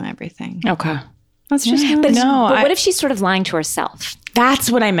tells him everything. Okay. That's just But No, but what if she's sort of lying to herself?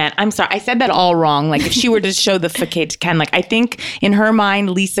 That's what I meant. I'm sorry. I said that all wrong. Like if she were to show the facade to Ken, like I think in her mind,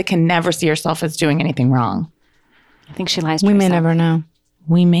 Lisa can never see herself as doing anything wrong. I think she lies to we herself. may never know.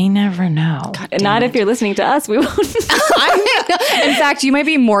 We may never know. Not if you're listening to us. We won't. In fact, you might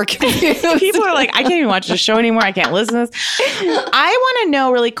be more confused. People are like, I can't even watch the show anymore. I can't listen to this. I want to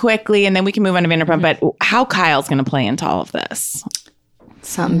know really quickly, and then we can move on to Vanderpump, but how Kyle's going to play into all of this.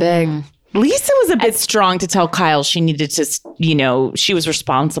 Something big. Lisa was a bit strong to tell Kyle she needed to, she was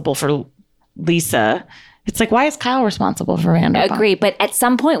responsible for Lisa. It's like, why is Kyle responsible for Vanderpump? Agree. But at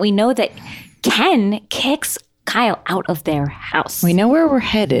some point, we know that Ken kicks Kyle out of their house. We know where we're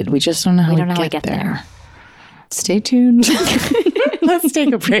headed. We just don't know how we get there. Stay tuned. Let's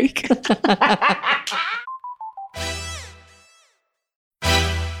take a break.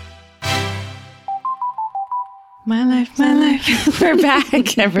 My life. We're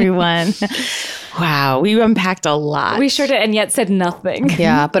back, everyone. Wow, we unpacked a lot. We sure did, and yet said nothing.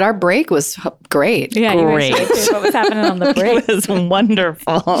 Yeah, but our break was great. Yeah, Great. You guys what was happening on the break? It was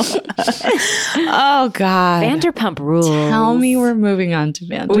wonderful. Oh, God. Vanderpump Rules. Tell me we're moving on to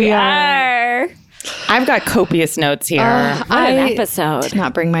Vanderpump. We are. I've got copious notes here. What an episode. did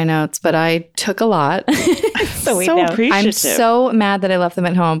not bring my notes, but I took a lot. so appreciative. I'm so mad that I left them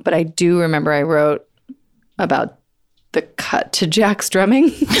at home, but I do remember I wrote about the cut to Jack's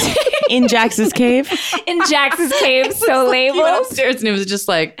drumming. In Jax's cave. In Jax's cave, so labeled. Upstairs, and it was just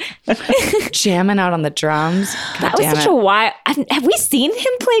like jamming out on the drums. That was such a wild. Have we seen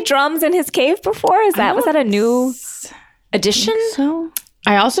him play drums in his cave before? Was that a new addition? So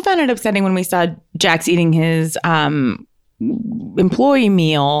I also found it upsetting when we saw Jax eating his employee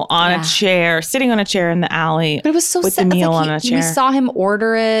meal on a chair, sitting on a chair in the alley. but it was so with sad. the meal Like, on a chair. We saw him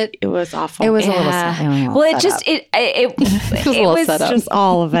order it. It was awful. It was a little sad. Well, it just it was a little set up. just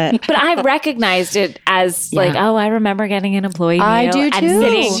all of it. But I recognized it as like, oh, I remember getting an employee meal. I do and too.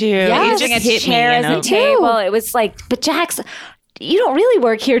 sitting, Too. yeah, It just using a hit me, chair you as know? a table. It was like, but Jax, you don't really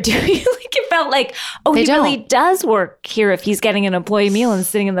work here, do you? Like it felt like, oh, They he don't. really does work here if he's getting an employee meal and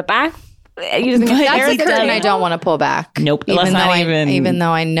sitting in the back using a chair That's as a a curtain I table. don't want to pull back. Nope. Even Let's though not I, even- even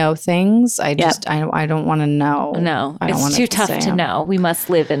though I know things, I just I don't want to know. No, I don't it's wanna too tough say to them. know. We must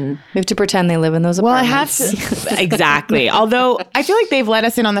live in. We have to pretend they live in those Well, I apartments. have to. Exactly. Although I feel like they've let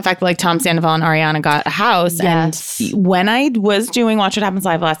us in on the fact that like Tom Sandoval and Ariana got a house. Yes. And when I was doing Watch What Happens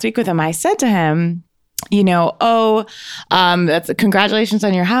Live last week with him, I said to him, that's congratulations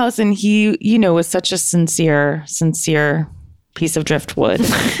on your house. And he, was such a sincere piece of driftwood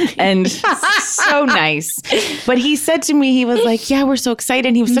and so nice. But he said to me, he was like, yeah, we're so excited.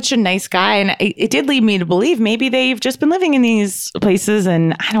 And he was such a nice guy. And it did lead me to believe maybe they've just been living in these places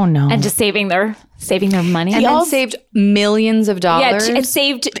and I don't know. And just saving their money. and then saved millions of dollars. it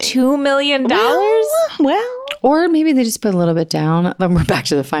saved $2 million. well, Or maybe they just put a little bit down. Then we're back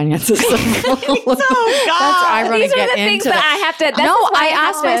to the finances. Oh, God. That's ironic. These are the things that I have to. I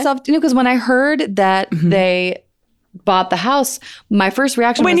asked myself, because when I heard that they bought the house, my first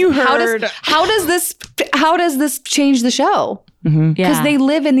reaction was, how does this change the show? Because they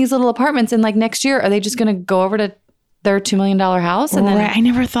live in these little apartments, and like next year, are they just going to go over to their $2 million house? And then I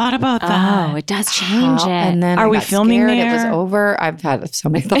never thought about that. Oh, it does change it. And then Are we filming scared. there? It was over. I've had so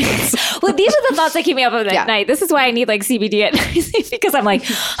many thoughts. Well, these are the thoughts that keep me up at night. This is why I need like CBD at night, because I'm like,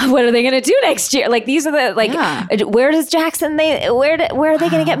 what are they going to do next year? Like these are the where does Jackson? Where are they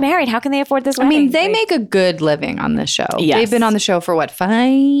going to get married? How can they afford this? I mean, they make a good living on this show. Yes. They've been on the show for what,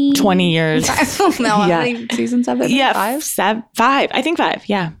 20 years. I don't know how many seasons have it? Yeah, 5? 5. I think 5.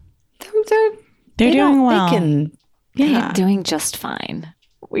 Yeah, They're doing well. They can, They're doing just fine.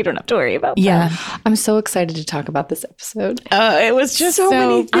 We don't have to worry about that. Yeah. I'm so excited to talk about this episode. It was just so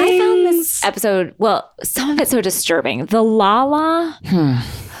many things. I found this episode, some of it so disturbing. The Lala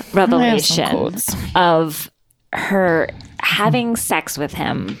revelation of her having sex with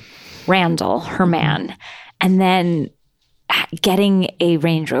him, Randall, her man, and then getting a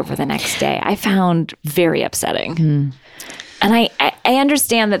Range Rover the next day, I found very upsetting. And I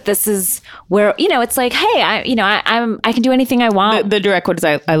understand that this is where, it's like, hey, I can do anything I want. The direct quote is,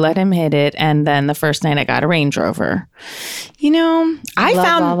 I let him hit it, and then the first night I got a Range Rover.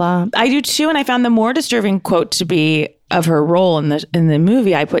 I do too, and I found the more disturbing quote to be of her role in the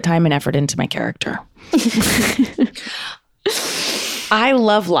movie. I put time and effort into my character. I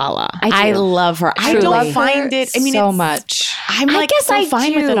love Lala. I love her. I don't find it. I mean, so much. I'm like, so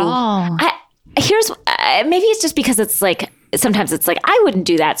fine with it all. Here's maybe it's just because it's like sometimes it's like I wouldn't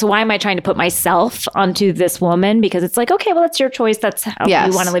do that. So why am I trying to put myself onto this woman? Because it's like, okay, well, that's your choice. That's how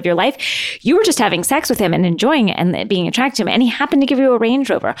you want to live your life. You were just having sex with him and enjoying it and being attracted to him, and he happened to give you a Range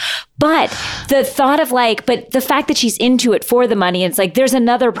Rover. But the thought of but the fact that she's into it for the money, it's like there's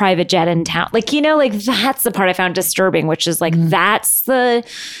another private jet in town. That's the part I found disturbing, which is that's the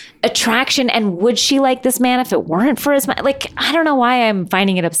attraction. And would she like this man if it weren't for his money? I don't know why I'm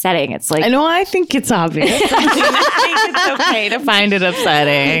finding it upsetting. It's like, I think it's obvious. I think it's okay to find it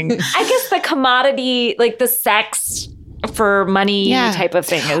upsetting. I guess the commodity, the sex for money type of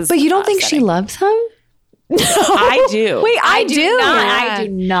thing is. But you don't think she loves him? I do. Wait, I do not. Yeah. I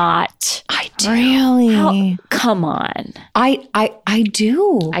do not. I do. Really? Come on. I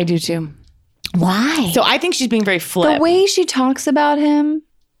do. I do too. Why? So I think she's being very flip. The way she talks about him,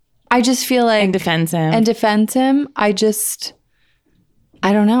 I just feel like... And defends him. I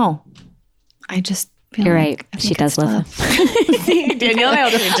don't know. I just feel You're like right. She does love him. Danielle and I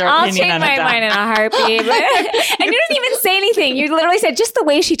will change our I'll opinion change on my it, mind in a heartbeat. And you didn't even say anything. You literally said just the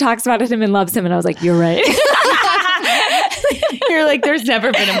way she talks about him and loves him. And I was like, you're right. You're like, there's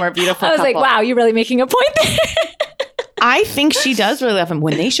never been a more beautiful I was couple. like, wow, you're really making a point there. I think she does really love him.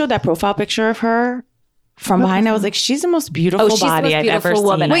 When they showed that profile picture of her from behind, I was like, she's the most beautiful body I've ever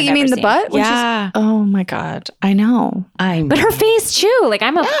seen. Wait, you mean the butt? Yeah. Oh my God. I know. But her face too.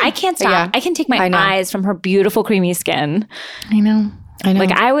 I can't stop. Yeah. I can take my eyes from her beautiful creamy skin. I know.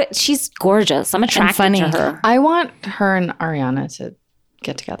 She's gorgeous. I'm attracted to her. I want her and Ariana to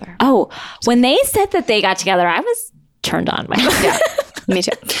get together. Oh, when they said that they got together, I was turned on. Yeah, me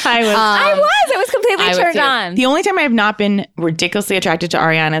too. I was completely turned on. The only time I have not been ridiculously attracted to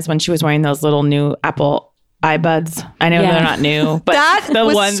Ariana is when she was wearing those little new Apple iBuds. I know they're not new, but that the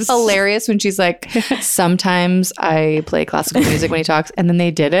was ones hilarious when she's like, sometimes I play classical music when he talks, and then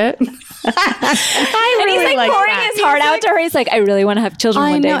they did it. And he's like pouring his heart out to her. He's like, I really want to have children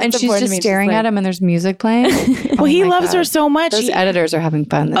one day. I know, and she's just staring at him, and there's music playing. Well, he loves her so much. Those editors are having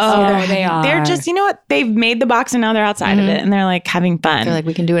fun. This Oh, they are. They're just, you know what? They've made the box and now they're outside of it and they're like having fun. They're like,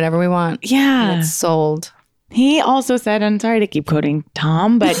 we can do whatever we want. Yeah. And it's sold. He also said, I'm sorry to keep quoting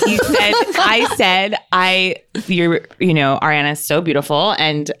Tom, but he said, Ariana is so beautiful.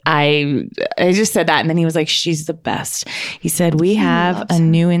 And I just said that. And then he was like, she's the best. He said, we have a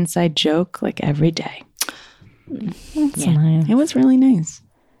new inside joke like every day. Nice. It was really nice.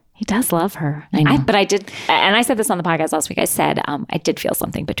 He does love her. I know. But I did, and I said this on the podcast last week. I said, I did feel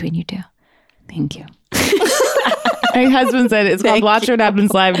something between you two. Thank you. My husband said it's called Watch What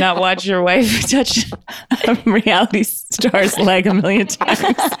Happens Live, not watch your wife touch a reality star's leg a million times.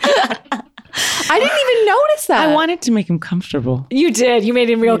 I didn't even notice that. I wanted to make him comfortable. You did. You made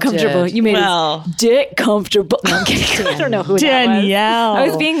him real comfortable. did. You made Well. his dick comfortable. No, I'm kidding. I don't know who that was. Danielle. I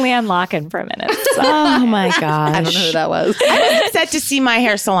was being Leanne Locken for a minute. So. Oh my gosh. I don't know who that was. I was upset to see my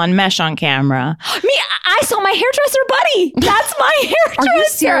hair salon mesh on camera. Me, I saw my hairdresser buddy. That's my hairdresser. Are you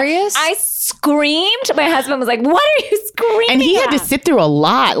serious? I screamed. My husband was like, "What are you screaming?" And he had to at?" sit through a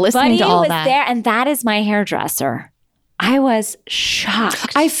lot listening Buddy to all was that. there, and that is my hairdresser. I was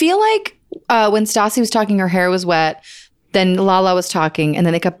shocked. I feel like when Stassi was talking, her hair was wet. Then Lala was talking, and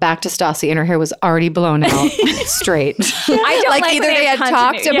then they cut back to Stassi, and her hair was already blown out straight. I don't like either when they had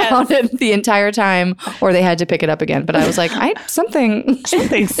talked continue- about it the entire time, or they had to pick it up again. But I was like, something.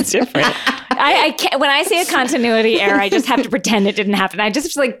 Something's different. I can't, when I say a continuity error, I just have to pretend it didn't happen. I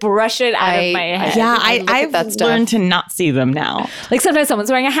just like brush it out of my head. Yeah, I look at I've that stuff. learned to not see them now. Like sometimes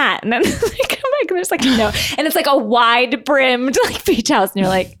someone's wearing a hat and then like, I'm like, there's like, no. And it's like a wide brimmed like beach house and you're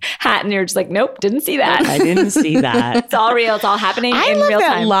like hat and you're just like, nope, didn't see that. I didn't see that. It's all real. It's all happening I in love real that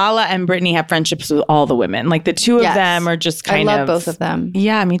time. Lala and Brittany have friendships with all the women. Like the two of Yes. them are just kind I of. love both of them.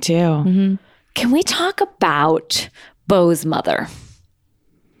 Yeah, me too. Can we talk about Beau's mother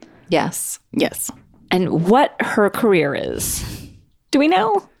Yes. Yes. and what her career is? Do we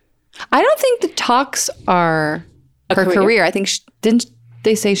know? I don't think the talks are her career. I think didn't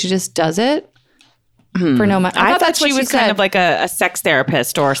they say she just does it for no money? I thought that's what she was said. kind of like a sex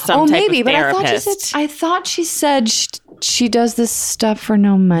therapist or some type maybe, of but therapist. I thought she said she does this stuff for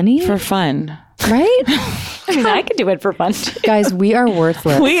no money, for fun. right? I mean, I could do it for fun. Guys, we are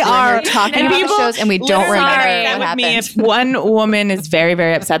worthless. We are We're talking and about people shows and we don't literally remember get upset what with me happened. if one woman is very,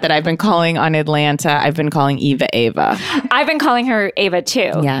 very upset that I've been calling on Atlanta. I've been calling Ava. I've been calling her Ava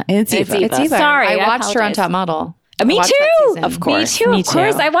too. Yeah, it's Eva. It's Eva. Sorry, I I watched her on apologize. Top Model. Me I watched that too. season. Of course. Me too. Me Of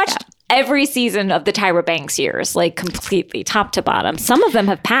course. too. I watched every season of the Tyra Banks years, like completely top to bottom. Some of them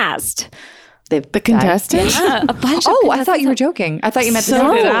have passed. The contestants? A bunch Oh, of I thought you were joking. I thought you meant the So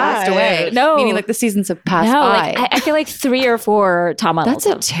seasons did have passed I. away. No. Meaning like the seasons have passed No, by. like, I feel like 3 or 4 top models. That's a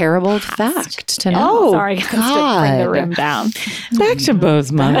have terrible fact to know. Oh, Sorry, guys, to bring the God. room down. Back to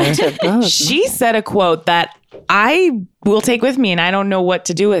Beau's mother. Beau's She said a quote that I will take with me and I don't know what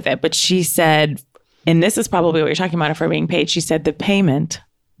to do with it. But she said, and this is probably what you're talking about if we're being paid. She said the payment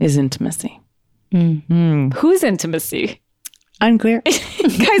is intimacy. Whose intimacy? Unclear.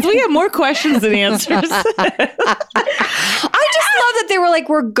 Guys, we have more questions than answers. I just love that they were like,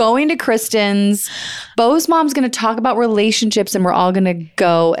 we're going to Kristen's. Beau's mom's going to talk about relationships, and we're all going to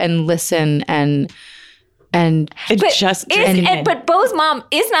go and listen and It just But Beau's mom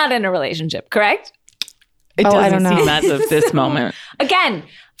is not in a relationship, correct? it I doesn't don't know. seem as of this moment. Again,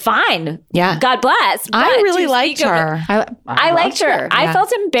 fine. Yeah. God bless. I but really to liked speak of- her. I liked her. I Yeah.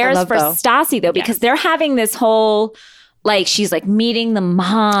 felt embarrassed love for Beau. Stassi though, because they're having this whole like she's like meeting the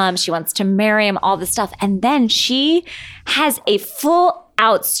mom, she wants to marry him, all this stuff. And then she has a full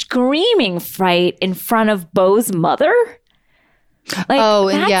out screaming fight in front of Beau's mother. Like Oh,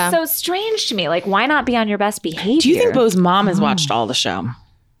 and that's yeah. so strange to me. Like, why not be on your best behavior? Do you think Beau's mom has watched all the show?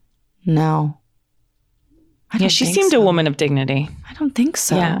 No. Yeah, she think seemed so. a woman of dignity. I don't think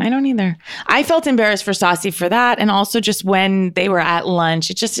so. Yeah, I don't either. I felt embarrassed for Stassi for that. And also just when they were at lunch,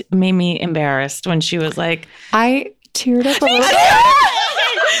 it just made me embarrassed when she was like, I teared up a little.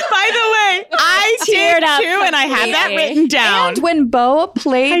 by the way, I Teared did up too, and I had that completely. written down. And when Beau I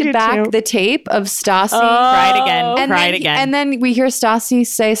played did back too. the tape of Stassi, Cried again. and cried then, again. and then we hear Stassi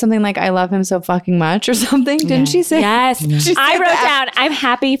say something like, I love him so fucking much or something. Didn't she say? Yes. She I said wrote that. down, I'm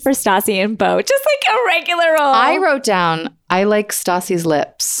happy for Stassi and Beau. Just like a regular old. I wrote down, I like Stassi's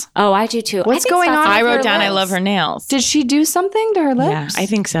lips. Oh, I do too. What's I think going on Stassi- I with wrote her down, I lips? love her nails. Did she do something to her lips? Yeah, I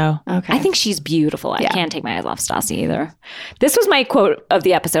think so. Okay. I think she's beautiful. I Yeah. can't take my eyes off Stassi either. This was my quote of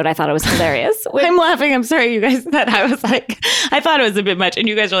the episode. I thought it was hilarious. I'm laughing. I'm sorry, you guys, that I was like, I thought it was a bit much. And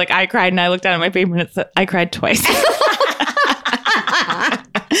you guys were like, I cried. And I looked down at my paper and it said, I cried twice.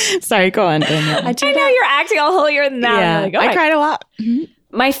 Sorry, go on, Danielle. I know you're acting all holier than that. Yeah, I'm like, oh I my- cried a lot.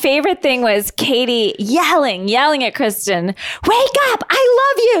 My favorite thing was Katie yelling at Kristen, wake up,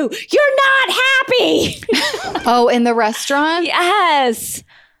 I love you. You're not happy. Oh, in the restaurant? Yes.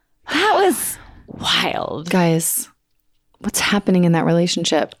 That was wild. Guys, what's happening in that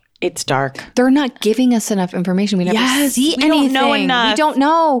relationship? It's dark. They're not giving us enough information. We never Yes, see we don't anything. know enough. We don't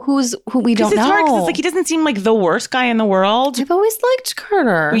know who we don't It's know. hard because it's like he doesn't seem like the worst guy in the world. I've always liked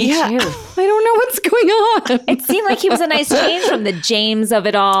Carter. Yeah. Too. I don't know what's going on. It seemed like he was a nice change from the James of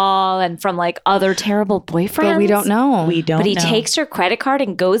it all and from like other terrible boyfriends. But we don't know. We don't But he know. takes her credit card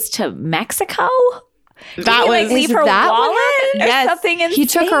and goes to Mexico? That Did he, was leave her that what wallet or Yes. something insane? He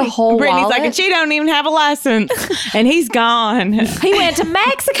took her whole Brittany's wallet. like, and she don't even have a license, and he's gone. He went to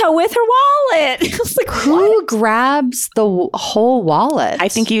Mexico with her wallet. I was like, Who grabs the whole wallet? I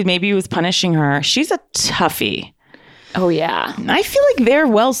think maybe he was punishing her. She's a toughie. oh yeah. I feel like they're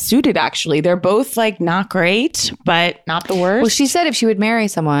well suited. Actually, they're both like not great, but not the worst. Well, she said if she would marry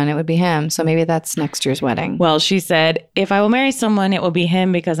someone, it would be him. So maybe that's next year's wedding. Well, she said, if I will marry someone, it will be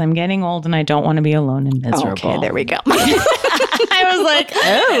him because I'm getting old and I don't want to be alone and miserable. Okay, there we go. I was like,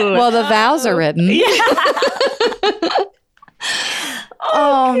 oh. Well, the vows are written.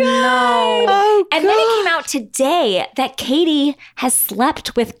 Oh, no. Oh, And then it came out today that Katie has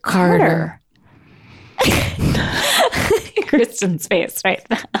slept with Carter. Kristen's face right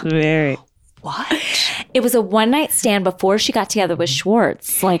now. very. It was a one-night stand before she got together with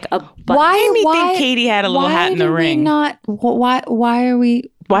Schwartz. Like a Why? Made me why think Katie had a little why hat in the do we ring. Not. Why are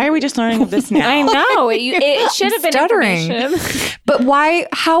we? Why are we just learning of this now? I know. It should have been Stuttering. information. But why?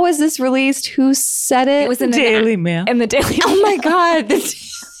 How was this released? Who said it? It was in Daily Mail. in the Daily Mail. Oh my God.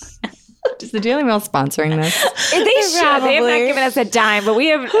 Is the Daily Mail sponsoring this? They should. They have not given us a dime, but we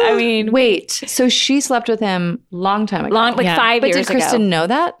have. I mean, Wait. So she slept with him long time ago. long like Yeah. 5 But years did Kristen ago. know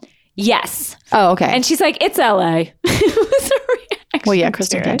that? Yes, Oh, okay. and she's like, "It's LA." It was a reaction well, yeah,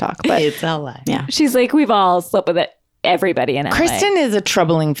 Kristen to can't it. talk, but It's LA. yeah. She's like, "We've all slept with everybody in LA." Kristen is a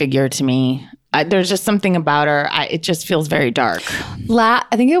troubling figure to me. There's just something about her. It just feels very dark. I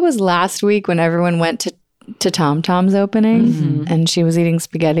think it was last week when everyone went to Tom Tom's opening and she was eating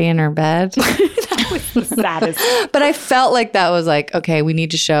spaghetti in her bed. saddest. But I felt like that was like, okay, we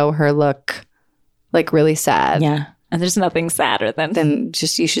need to show her look like really sad. Yeah. And there's nothing sadder than Then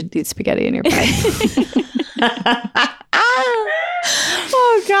just you should eat spaghetti in your bed.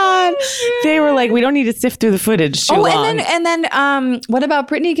 Oh God. They were like, we don't need to sift through the footage too long. and then what about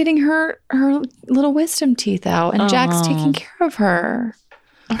Brittany getting her little wisdom teeth out and Jack's taking care of her?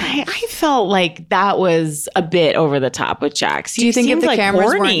 I felt like that was a bit over the top with Jax. Do you think if the cameras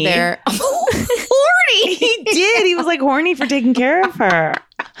weren't there? Horny. He did. He was like horny for taking care of her.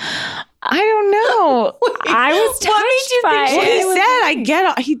 I don't know. I was touched by Well, he it. said, "I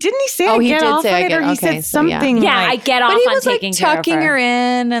get." He didn't he say, Oh, "I he get did off say, on "I it," get-" or he okay, said so yeah. something. Yeah, I like, get off But he on was like taking care of tucking her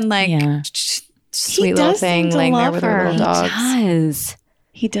in and like Yeah. sweet little does seem thing to laying there love with her her. little dogs. Does.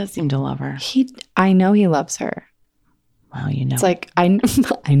 He does seem to love her. I know he loves her. Well, you know. It's like I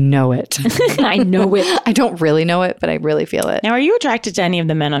know it. I know it. I don't really know it, but I really feel it. Now, are you attracted to any of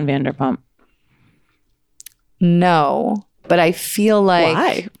the men on Vanderpump? No, but I feel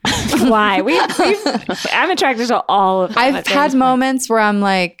like Why? I'm attracted to all of them. I've at had this point. moments where I'm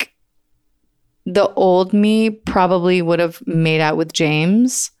like, the old me probably would have made out with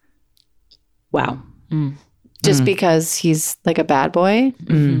James Wow. just because he's like a bad boy.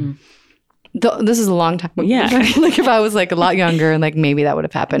 This is a long time ago. Yeah. Like if I was like a lot younger and like maybe that would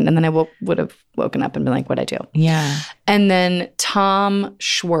have happened. And then I would have woken up and been like, what'd I do? Yeah. And then Tom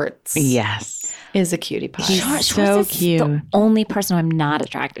Schwartz Yes. is a cutie pie. He's so is cute. the only person I'm not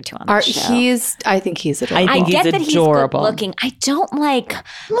attracted to on the show. I think he's adorable. I think get he's that he's adorable. good looking. I don't like.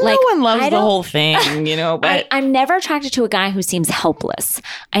 Well, like no one loves I the don't- whole thing, you know, but I'm never attracted to a guy who seems helpless.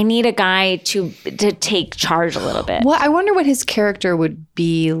 I need a guy to take charge a little bit. Well, I wonder what his character would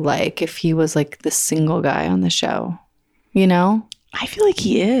be like if he was like the single guy on the show. You know? I feel like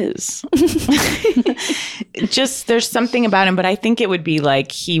he is. Just there's something about him, but I think it would be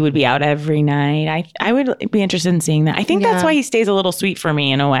like he would be out every night. I would be interested in seeing that. I think that's Yeah. why he stays a little sweet for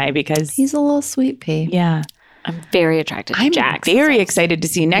me in a way because He's a little sweet pea. yeah. I'm very attracted to I'm Jax. very excited to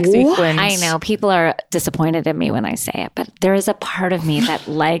see next week when I know people are disappointed in me when I say it, but there is a part of me that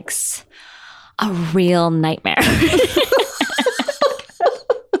likes a real nightmare.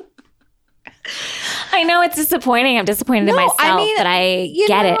 I know it's disappointing. I'm disappointed in myself, but I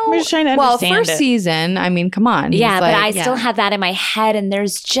get it. We're just trying to Well, understand first it. season, I mean, come on. Yeah, He's but like- I still have that in my head, and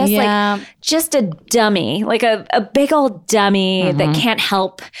there's just Yeah. like just a dummy, like a big old dummy that can't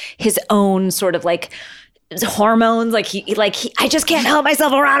help his own sort of like hormones. I just can't help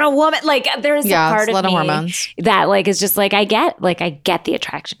myself around a woman. Like there's Yeah, a part it's a of lot of me hormones. that like is just like I get the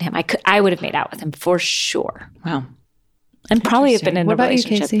attraction to him. I would have made out with him for sure, Wow. and probably have been in What a about you,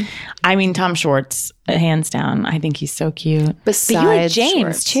 relationship. Casey? I mean, Tom Schwartz, hands down. I think he's so cute. But you like James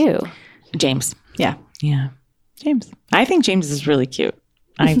Schwartz. too. James. Yeah. Yeah. James. I think James is really cute.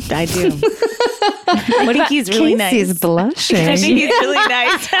 I do. I think he's really Casey's nice. blushing. I think he's really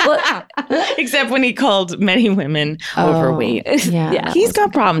nice. Except when he called many women overweight. Yeah. He's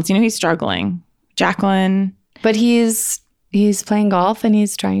got problems. You know, he's struggling. Jacqueline. But he's playing golf and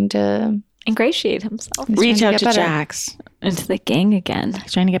he's trying to Ingratiate himself. Reach trying out to to get better. Jax. into the gang again.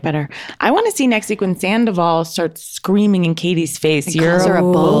 He's trying to get better. I want to see next week when Sandoval starts screaming in Katie's face, "You're calls her a a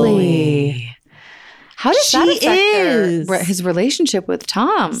bully." bully. How does that She affect is. his relationship with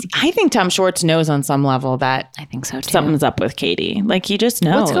Tom? I think Tom Schwartz knows on some level that I think so too. something's up with Katie. Like he just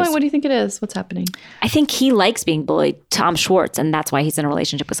knows. What do you think it is? What's happening? I think he likes being bullied, Tom Schwartz, and that's why he's in a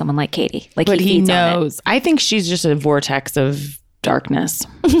relationship with someone like Katie. Like But he feeds on it. knows. I think she's just a vortex of darkness.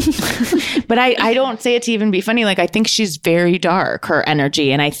 But I don't say it to even be funny. Like I think she's very dark, her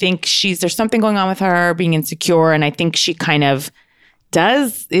energy. And I think there's something going on with her being insecure. And I think she kind of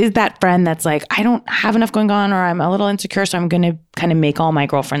is that friend that's like, I don't have enough going on, or I'm a little insecure, so I'm going to kind of make all my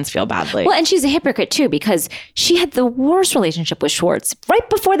girlfriends feel badly. Well, and she's a hypocrite too, because she had the worst relationship with Schwartz right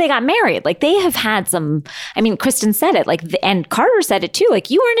before they got married. Like they have had some, I mean, Kristen said it, like, and Carter said it too. Like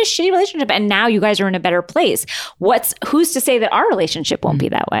you were in a shitty relationship and now you guys are in a better place. Who's to say that our relationship won't be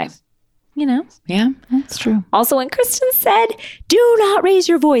that way? You know? Yeah, that's true. Also, when Kristen said, "Do not raise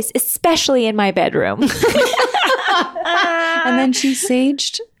your voice, especially in my bedroom." And then she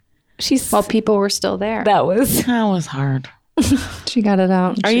saged She's while people were still there. that was hard. She got it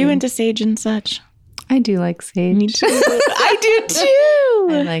out. Are you into sage and such? I do like sage. Me too. I do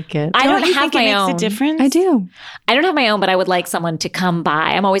too. I like it. I don't you have think my it makes own. a difference? I do. I don't have my own, but I would like someone to come by.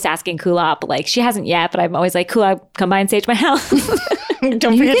 I'm always asking Kulop, like she hasn't yet, but I'm always like, Kulop, come by and sage my house.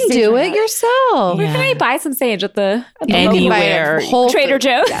 Don't You forget can to do sage it yourself. Where can I buy some sage at the anywhere. Whole Trader Foods.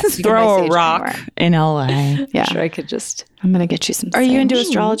 Joe's? Yes, you can buy Throw a sage rock anywhere. in LA. Yeah. Sure, I could just. I'm gonna get you some. Are you into sage.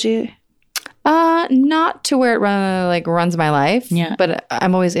 astrology? Not to where it runs my life. Yeah. But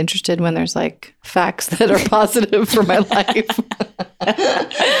I'm always interested when there's like facts that are positive for my life.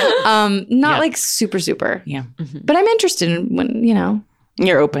 Not like super. Yeah. But I'm interested in when, you know.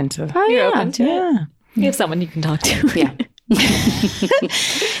 You're open to Oh, You're yeah. open to it. Yeah. You have someone you can talk to. Yeah. I'm a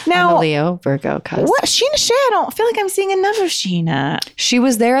Now, Leo, Virgo, cuz. what Sheena Shea? I don't feel like I'm seeing another Sheena. She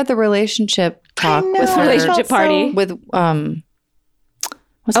was there at the relationship talk know. with her. Relationship party. With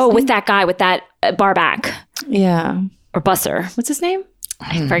what's Oh, his with name? that guy with that bar back Yeah. or busser. What's his name?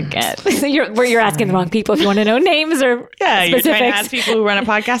 I forget. you're asking the wrong people if you want to know names or Yeah, you're trying to specifics. ask people who run a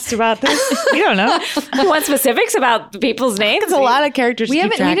podcast about this. We don't know. You want specifics about people's names? It's a lot of characters. We to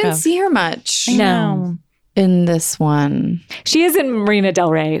keep track didn't of. see her much No. in this one. She is in Marina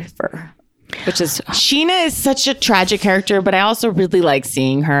Del Rey which is Sheena is such a tragic character, but I also really like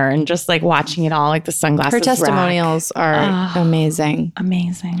seeing her and just like watching it all, like the sunglasses. Her rack. testimonials are amazing.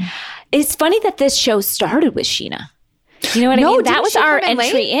 Amazing. It's funny that this show started with Sheena. You know what I No, mean? That didn't was she our come in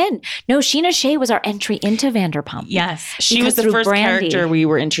entry late? in. No, Sheena Shea was our entry into Vanderpump. Yes. She Because was the through first Brandy. character we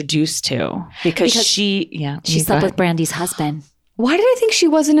were introduced to because she She slept with Brandy's husband. Why did I think she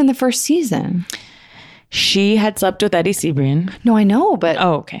wasn't in the first season? She had slept with Eddie Cibrian. No, I know, but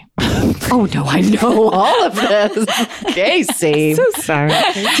Oh, okay. oh no, I know all of this. Casey. Sorry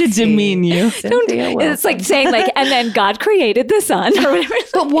to demean you. It's like saying like, and then God created the sun or whatever.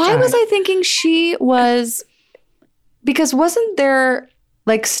 But why was I thinking she was? Because wasn't there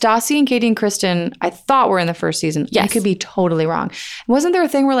like Stassi and Katie and Kristen? I thought were in the first season. I Yes. could be totally wrong. Wasn't there a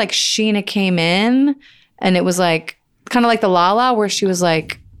thing where like Sheena came in and it was like kind of like the Lala where she was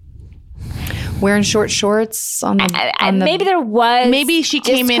like wearing short shorts on the Maybe there was. Maybe she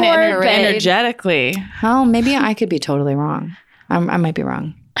came in discord, but- energetically. Oh, maybe I could be totally wrong. I might be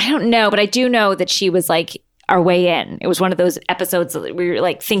wrong. I don't know, but I do know that she was like our way in. It was one of those episodes where you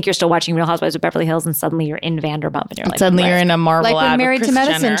like think you're still watching Real Housewives of Beverly Hills, and suddenly you're in Vanderpump, and you're like, Suddenly what? you're in a Marvel Like ad when with Married to Kris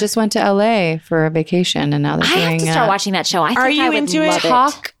Medicine Jenner. just went to LA for a vacation and now they're I doing have to start watching that show. I think Are you I would into it? love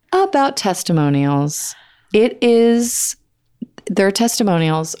talk about testimonials. It is their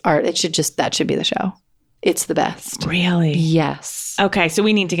testimonials are that should be the show. It's the best. Really? Yes. Okay, so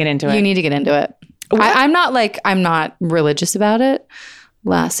we need to get into it. You need to get into it. I'm not religious about it.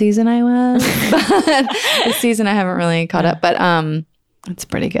 Last season I was. But this season I haven't really caught up. But it's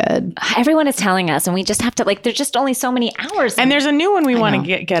pretty good. Everyone is telling us, and we just have to like. There's just only so many hours. and there's a new one we want know.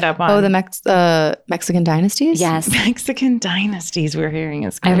 to get up on. Oh, the Mexican dynasties? yes. Mexican dynasties we're hearing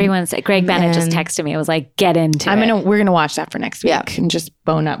is good. Everyone's Greg Bennett just And- texted me. It was like, get into it. We're gonna watch that for next week Yeah. and just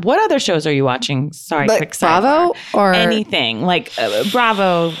bone up. What other shows are you watching? Sorry, Like quick Bravo sidebar. or anything like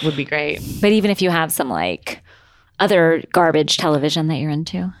Bravo would be great. But even if you have some like other garbage television that you're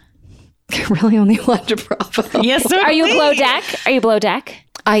into, I really only watch Bravo. Yes, sir. are you Below Deck? Are you Below Deck?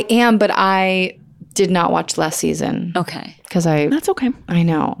 I am, but I did not watch last season Okay. because I That's okay. I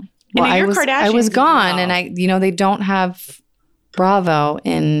know. know, I you're was Kardashians as gone, well. and they don't have Bravo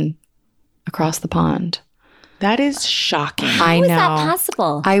in across the pond. That is shocking. I How is know. that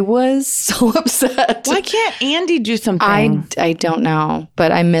possible? I was so upset. Why can't Andy do something? I don't know,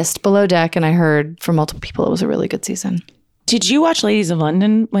 but I missed Below Deck, and I heard from multiple people it was a really good season. Did you watch Ladies of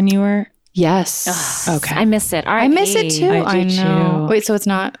London when you were? Yes. Okay. I miss it. I miss it too. I do know. too. Wait, so it's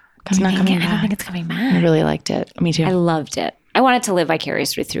not coming back? I don't think it's coming back. I really liked it. Me too. I loved it. I wanted to live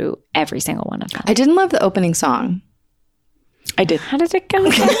vicariously through every single one of them. I didn't love the opening song. I did. How did it go?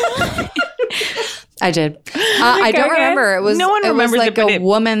 I did. I don't remember. It was No one remembers like it, but a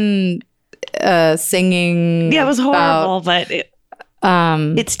woman singing. Yeah, it was horrible, about, but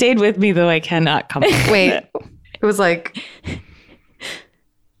it stayed with me, though I cannot come up with wait, it. it was like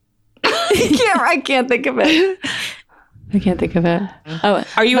I can't think of it. I can't think of it. Oh,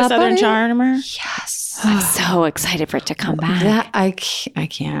 Are you a Southern Charmer? Yes. I'm so excited for it to come back. That I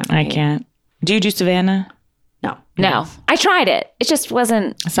can't. I can't. Do you do Savannah? No, I tried it. It just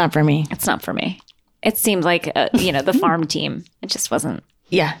wasn't. It's not for me. It's not for me. It seemed like the farm team. It just wasn't.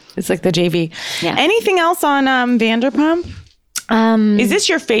 Yeah, it's like the JV. Yeah. Anything else on Vanderpump? Is this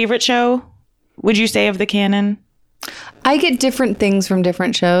your favorite show? Would you say of the canon? I get different things from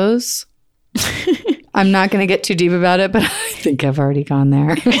different shows. I'm not going to get too deep about it, but I think I've already gone there.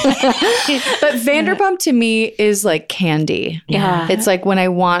 But Vanderpump to me is like candy. Yeah. It's like when I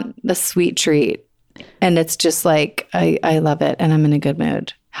want the sweet treat. And it's just like, I love it and I'm in a good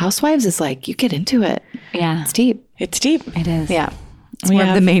mood. Housewives is like, you get into it. Yeah, It's deep. It's deep. it is. Yeah. It's We more of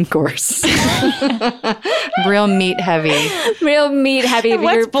have- the main course. Real meat heavy. Real meat heavy.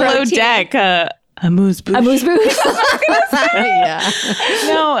 What's below deck? A moose boosh. Amuse bouche. Yeah.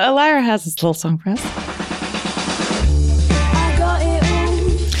 No, Elira has this little song for us.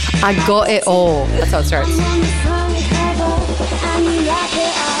 I got it all. That's how it starts.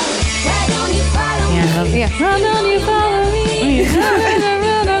 Yeah. Run on, you follow me.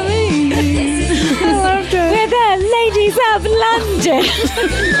 Run on me. We're the ladies of London.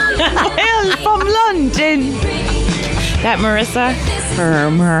 Hail from London. That Marissa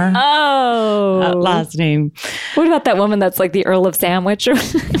Hermer. Oh. Last name. What about that woman that's like the Earl of Sandwich?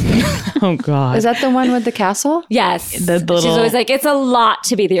 Oh God. Is that the one with the castle? Yes. The She's little- always like, it's a lot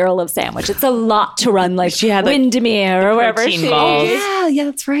to be the Earl of Sandwich. It's a lot to run like She had, like, Windermere or wherever protein she balls. is. Yeah,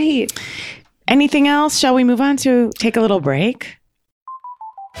 that's right. Anything else? Shall we move on to take a little break?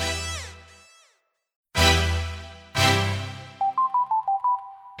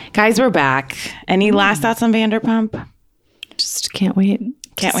 Guys, we're back. Any last thoughts on Vanderpump? Just can't wait.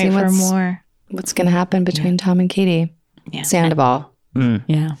 Can't to see wait for what's- more. What's going to happen between Tom and Katie? Yeah. Sandoval.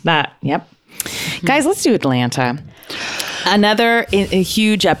 Yeah. That, yep. Guys, let's do Atlanta. Another a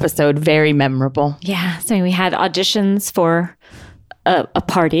huge episode, very memorable. Yeah. So we had auditions for a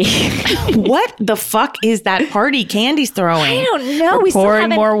party. What the fuck is that party Candy's throwing? I don't know. We're We still pouring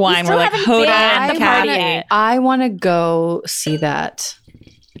haven't- more we wine. still We're like haven't Hoda been at at the the party party. yet. I want to go see that.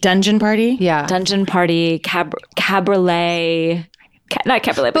 Dungeon party? Yeah. Dungeon party, cabaret. Not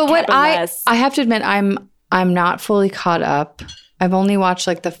cabaret, But what cabaret. I have to admit, I'm not fully caught up. I've only watched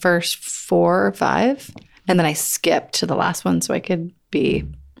like the first 4 or 5, and then I skipped to the last one so I could be,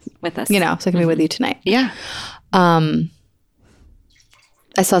 with us. so I can be with you tonight. Yeah. I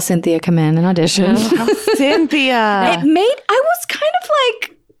saw Cynthia come in and audition. Cynthia. I was kind of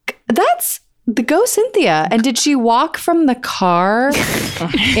like, that's the go Cynthia. And did she walk from the car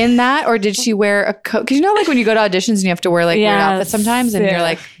in that, or did she wear a coat? Because like when you go to auditions and you have to wear like weird Yes, outfits sometimes, and yeah. you're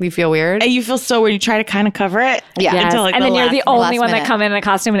like, we feel weird. And you feel so weird. You try to kind of cover it. Yeah. Yes. Until, like, and then you're the last only one minute. that come in a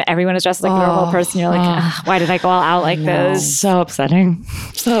costume and everyone is dressed like a normal person. You're like, "Ugh, why did I go all out like this? So upsetting.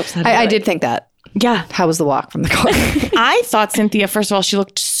 So upsetting. I did think that. Yeah. How was the walk from the car? I thought Cynthia, first of all, she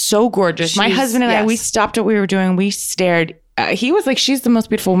looked so gorgeous. My husband and I, we stopped what we were doing. We stared. He was like, she's the most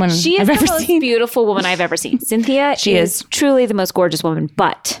beautiful woman She is I've the ever most seen. beautiful woman I've ever seen. Cynthia She is. truly the most gorgeous woman,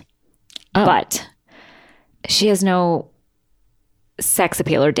 but she has no sex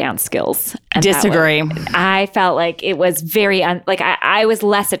appeal or dance skills. And that Disagree. was- I felt like it was very I was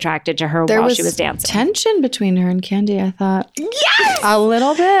less attracted to her while she was dancing. tension between her and Candy, I thought. Yes! A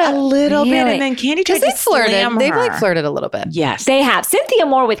little bit. A little bit. Really? And then Candy tried Because to they flirted. slam They've her. like flirted a little bit. Yes. They have Cynthia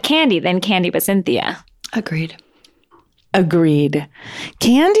more with Candy than Candy with Cynthia. Agreed. Agreed.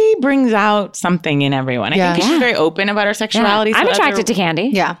 Candy brings out something in everyone. I Yeah. think she's very open about her sexuality. I'm so attracted to Candy.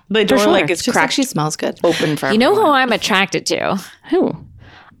 Yeah. the door sure. like is She looks like cracked she smells good. open for You know who everyone. I'm attracted to? Who?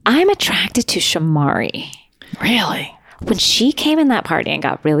 I'm attracted to Shamari. Really? When she came in that party and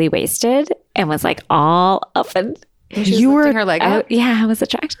got really wasted and was like all up and You were her leg up. I was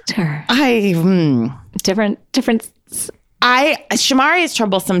attracted to her. Different. Shamari is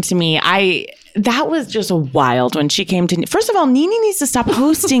troublesome to me. That was just wild when she came to. First of all, Nene needs to stop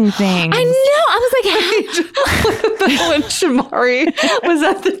hosting things. I know. I was like, When Shamari was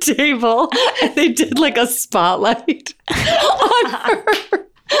at the table and they did like a spotlight on her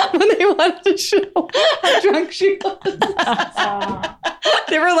when they wanted to show how drunk she was.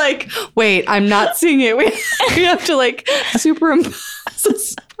 They were like, wait, I'm not seeing it. We have to like superimpose a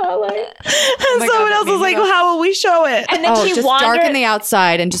spotlight. And someone else was like, well, how will we show it? And then she just wandered. darken the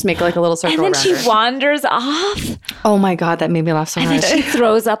outside and just make like a little circle And then around she her. wanders off. Oh my God, that made me laugh so And hard. then she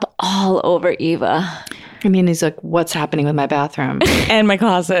throws up all over Eva. I mean, he's like, what's happening with my bathroom? And my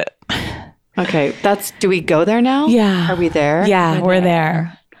closet. Okay, do we go there now? Yeah. Are we there? Yeah, we're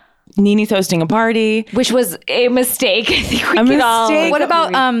there. Nini's hosting a party. Which was a mistake. I think we A could all. mistake. What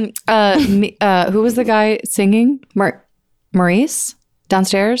about who was the guy singing? Maurice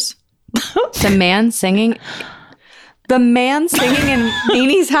downstairs. The man singing. The man singing in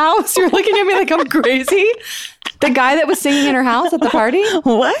Nini's house. You're looking at me like I'm crazy. The guy that was singing in her house at the party.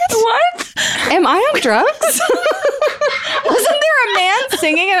 What? Am I on drugs? Wasn't there a man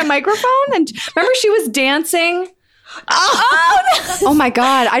singing at a microphone? And remember, she was dancing. Oh my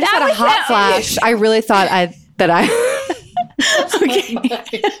God! I just had a hot flash. I really thought that I. Okay.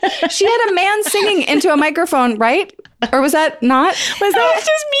 She had a man singing into a microphone, right? Or was that not? Was that was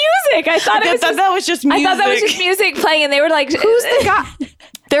just music? I thought it was just, that was just music. I thought that was just music playing, and they were like, Who's the guy?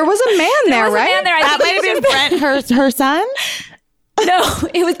 There was a man there, was a right? man there. I That think might it have was been Brent, her son.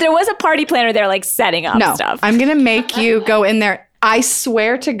 No, there was a party planner there, like setting up No, stuff. I'm gonna make you go in there. I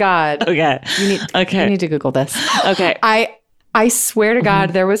swear to God. Okay. You need to Google this. Okay. I swear to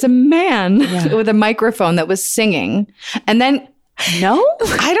God, there was a man with a microphone that was singing, and then no.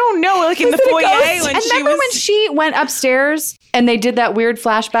 I don't know. Like in the Was it a foyer ghost? when And she remember was. when she went upstairs and they did that weird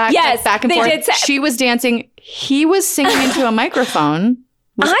flashback? Yes, like back and they forth. did. She was dancing. He was singing into a microphone.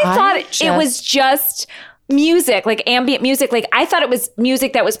 I thought it was just music, like ambient music. Like I thought it was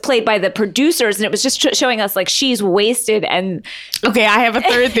music that was played by the producers, and it was just showing us like she's wasted. And Okay, I have a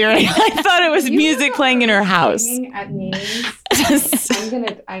third theory. I thought it was music playing in her house. At Nini's. I'm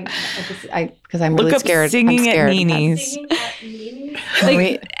gonna. Because I'm Look really up scared. singing I'm scared. at Nini's.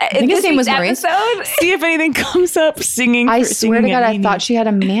 Wait, I think his name was Maurice. episode, See if anything comes up singing. I for- swear to singing God, at I thought Nini's. she had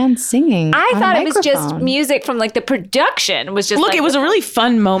a man singing. I on thought a it was just microphone. music from like the production. Was just Look, like, it was a really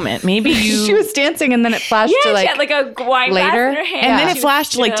fun moment. Maybe you. She was dancing, and then it flashed yeah, to she had like a wine glass later. in her hand, and then She it was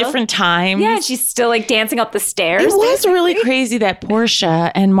flashed to like still- different times. Yeah, and she's still like dancing up the stairs. It was really crazy that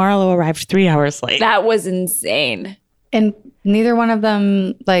Portia and Marlo arrived 3 hours late. That was insane. and neither one of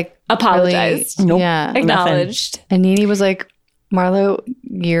them like Apologized. Really, Nope. Yeah, Acknowledged. and Nini was like, "Marlo,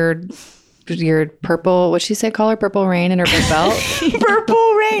 you're purple." What'd she say? Call her Purple Rain in her big belt.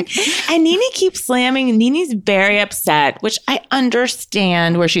 Purple Rain. And Nini keeps slamming. Nini's very upset, which I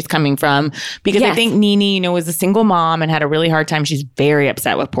understand where she's coming from because I Yes. think Nini, was a single mom and had a really hard time. She's very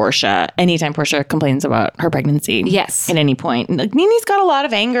upset with Portia anytime Portia complains about her pregnancy. Yes. At any point. And, like, Nini's got a lot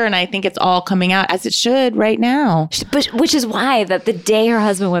of anger, and I think it's all coming out as it should right now. But which is why that the day her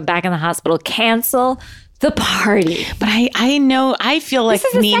husband went back in the hospital, cancel the party. But I know, I feel like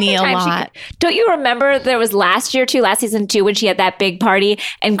This is the Nini a second time lot. don't you remember there was last season 2, when she had that big party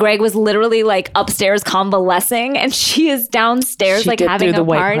and Greg was literally like upstairs convalescing and she is downstairs She like did having through the a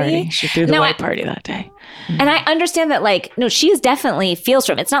white party. She threw the No, white party that day. And I understand that like, no, she is definitely feels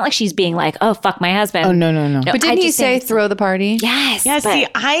from it. It's not like she's being like, oh, fuck my husband. Oh, no. But I didn't he just say think it's- throw the party? Yes. Yeah, but- see,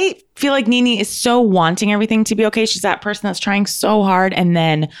 I feel like Nini is so wanting everything to be okay. She's that person that's trying so hard. And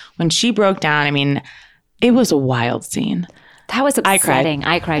then when she broke down, I mean, it was a wild scene. that was I cried. upsetting.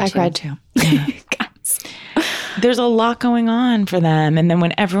 I cried. I too. cried too. Guys. There's a lot going on for them. And then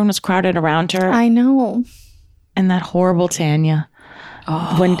when everyone was crowded around her I know. and that horrible Tanya.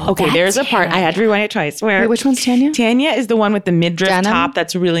 There's a part, I had to rewind it twice, where Wait, which one's Tanya? Tanya is the one with the midriff Denim? top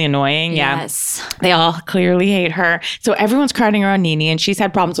that's really annoying. Yeah. Yes. They all clearly hate her. So everyone's crowding around Nini, and she's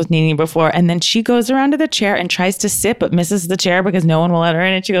had problems with Nini before. And then she goes around to the chair and tries to sit, but misses the chair because no one will let her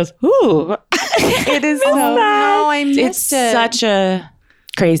in. And she goes, ooh. It is so no, I It's missed it. such a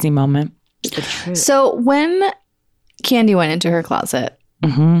crazy moment. So when Candy went into her closet,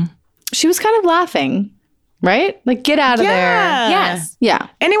 Mm-hmm. she was kind of laughing, right? Like, get out of there. Yes. Yeah.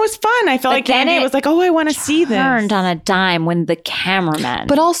 And it was fun. I felt like then Candy it was like, oh, I want to see this. Turned on a dime when the cameraman.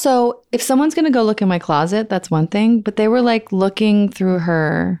 But also, if someone's going to go look in my closet, that's one thing. But they were like looking through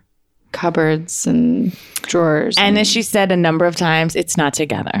her cupboards and drawers. And as she said a number of times, it's not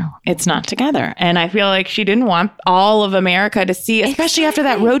together. It's not together. And I feel like she didn't want all of America to see, especially after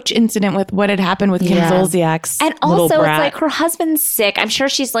that Roach incident with what had happened with Kim Yeah. Zolciak's And little also, it's brat. like her husband's sick. I'm sure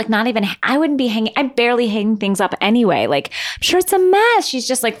she's like not even, I wouldn't be hanging, I'm barely hanging things up anyway. Like, I'm sure it's a mess. She's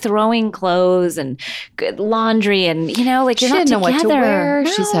just like throwing clothes and good laundry and, like, she you're not didn't know together. what to wear.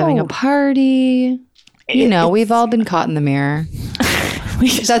 She's having a No. party. We've all been caught in the mirror.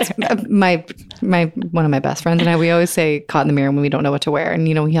 That's my one of my best friends and I. We always say caught in the mirror when we don't know what to wear. And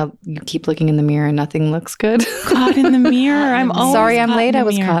you keep looking in the mirror and nothing looks good. Caught in the mirror. I'm always sorry I'm late. I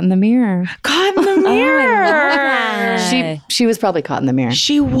was caught in the mirror. Caught in the mirror. She was probably caught in the mirror.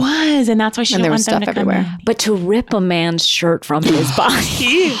 She was, and that's why she And didn't there was want them stuff to come everywhere. in. But to rip a man's shirt from his body.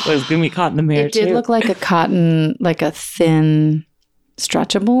 He was going to be caught in the mirror It did too. look like a cotton, like a thin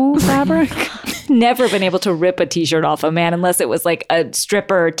stretchable fabric. Never been able to rip a t-shirt off a man unless it was like a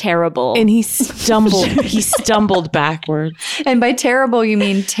stripper terrible. And he stumbled. he stumbled backwards. And by terrible, you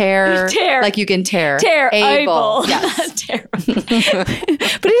mean tear. Tear. Like you can tear. Able. Yes. Terrible.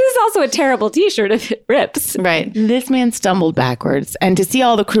 But it is also a terrible t-shirt if it rips. Right. This man stumbled backwards, and to see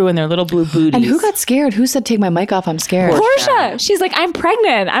all the crew in their little blue booties. And who got scared? Who said, take my mic off? I'm scared. Portia. She's like, I'm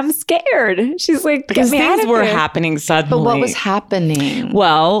pregnant. I'm scared. She's like, because get me out things of were here. happening suddenly. But what was happening?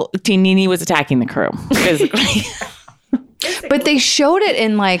 Well, Nene was attacking the crew physically. But they showed it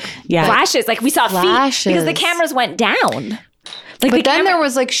in like, Yeah. Flashes. Like we saw Flashes. feet because the cameras went down. Like but then there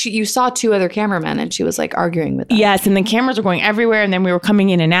was like, you saw two other cameramen and she was like arguing with them. Yes, and the cameras were going everywhere, and then we were coming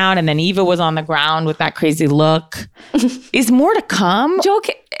in and out, and then Eva was on the ground with that crazy look. Is more to come? Joel,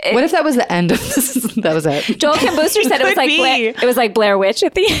 What if that was the end of this? That was it. Joel Kim Booster said it was Could like be. it was like Blair Witch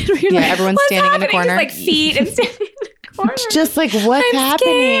at the end. Where you're Yeah, like, everyone's what's standing in the happening? corner. Just like feet and standing in the corner. Just like what's I'm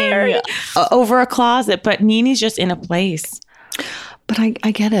happening scared. over a closet, but Nene's just in a place. But I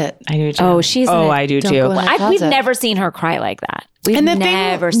get it. I do too. Oh, she's in Oh, a- I do don't too. go in that We've closet. never seen her cry like that. We've And the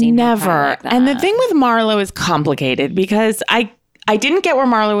never thing, seen her never. cry like that. And the thing with Marlo is complicated because I didn't get where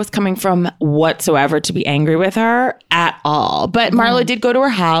Marlo was coming from whatsoever to be angry with her at all. But Marlo did go to her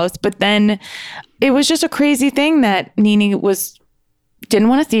house, but then it was just a crazy thing that Nene didn't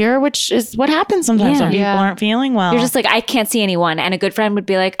want to see her, which is what happens sometimes when people Yeah. aren't feeling well. You're just like, I can't see anyone. And a good friend would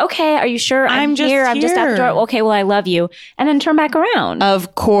be like, okay, are you sure? I'm just here. I'm just at the here. door. Okay, well, I love you. And then turn back around.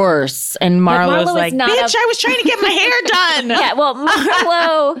 of course. And Marlo's Marlo is like, not bitch, a- I was trying to get my hair done. Yeah, well,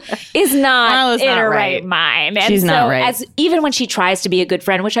 Marlo is not Marlo's in not her right. right mind. And She's so not right. as even when she tries to be a good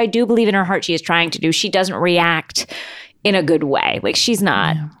friend, which I do believe in her heart she is trying to do, she doesn't react in a good way. Like she's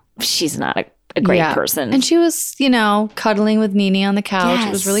not a great person. And she was, cuddling with Nene on the couch. It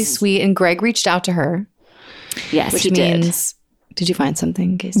was really Yes. sweet. And Greg reached out to her, yes, which he means, did you find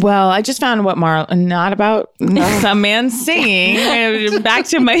something, Casey? Well, I just found what not about some man singing. Back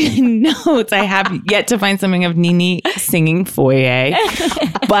to my notes. I have yet to find something of Nene singing Foyer.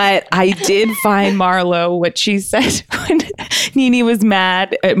 But I did find Marlo, what she said when Nene was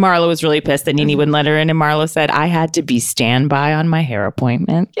mad. Marlo was really pissed that Nene wouldn't let her in. And Marlo said, I had to be standby on my hair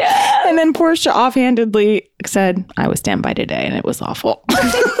appointment. Yeah. And then Portia offhandedly said, I was standby today and it was awful.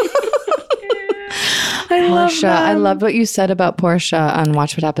 I love Portia. that. I loved what you said about Portia on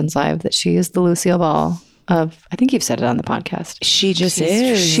Watch What Happens Live, that she is the Lucille Ball of, I think you've said it on the podcast. She just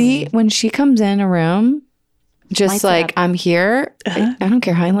is. When she comes in a room, just Lights it like, up. I'm here. I don't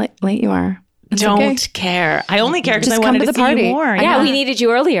care how late you are. It's Don't okay. care. I only care because Just I come wanted to to the party. see you more. Yeah, we needed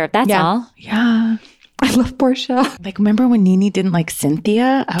you earlier. That's Yeah. all. Yeah. I love Portia. Like, remember when Nene didn't like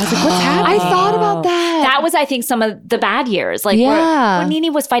Cynthia? I was like, what's happening? I thought about that. That was, I think, some of the bad years. Like, Yeah. when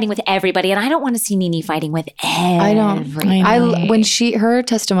Nene was fighting with everybody, and I don't want to see Nene fighting with I don't. everybody. When her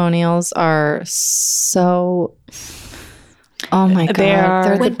testimonials are so. Oh my god, They are-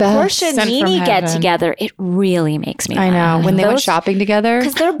 they're the When best. Portia and Sent from Nene get heaven. together, it really makes me I laugh. know when they went Those- shopping together.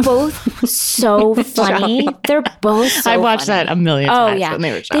 Because they're both so funny. They're both so I watched funny. that a million Oh, times yeah. when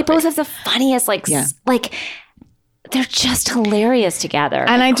they were They shopping. both have the funniest, like, they're just hilarious together.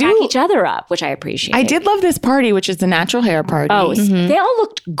 And I crack do- each other up, which I appreciate. I did love this party, which is the natural hair party. Oh, they all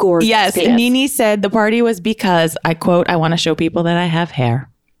looked gorgeous. yes. And Nene said the party was because, I quote, I want to show people that I have hair.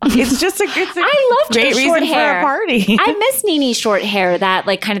 It's just a I loved great her reason short for hair. a party. I miss Nene's short hair. That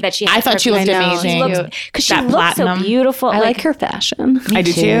that she. Had I thought she looked amazing. because she That looked so platinum. beautiful. I like her fashion. I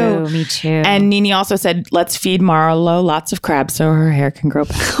do too. Me too. And Nene also said, let's feed Marlo lots of crabs so her hair can grow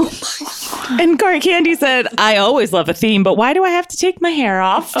back. Oh my God. And Candy said, I always love a theme, but why do I have to take my hair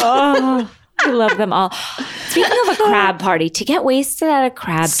off? oh, I love them all. Speaking of a crab party, to get wasted at a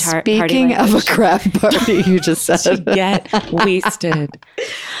crab party. Speaking like of a this, crab party, you just said. Get wasted.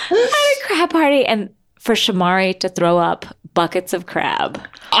 at a crab party, and for Shamari to throw up buckets of crab.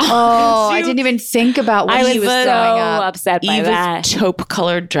 Oh, I didn't even think about when I was she was so throwing up. upset by Eva's that.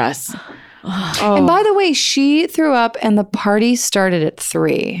 taupe-colored dress. And by the way, she threw up, and the party started at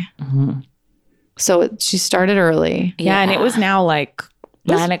 3. So she started early. Yeah, and it was now like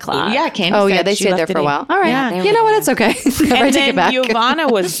 9 o'clock. Yeah, Candy Oh, said yeah, they she stayed there left for a at while. All right. Yeah, they You were know what? there. It's okay. I And take it then back. Giovanna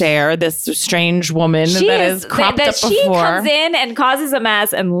was there, this strange woman She that is is cropped that up she before. comes in and causes a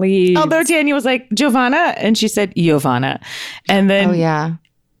mess and leaves. Although Tanya was like, Giovanna, and she said, Giovanna. And then Oh, yeah.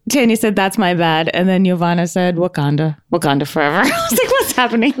 Tanya said, that's my bad. And then Giovanna said, Wakanda. Wakanda forever. I was like, what's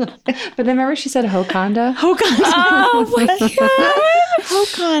happening? But then remember she said Hokonda? Wakanda. Oh my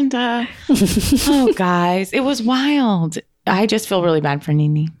Wakanda. Oh, guys, it was wild. I just feel really bad for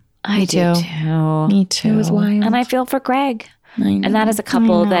Nene. I do too. Me too. It was wild. And I feel for Greg. I know. And that is a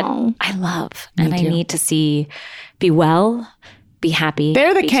couple that know. I love. And I too. need to see be well, be happy.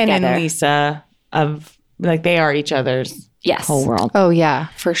 They're the be Ken together. and Lisa of, like, they are each other's Yes. whole world. Oh, yeah,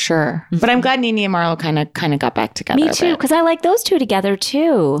 for sure. But I'm glad Nene and Marlo kind of got back together. Me a too, bit. because I like those two together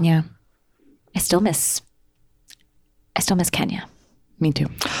too. Yeah, I still miss Kenya. me too.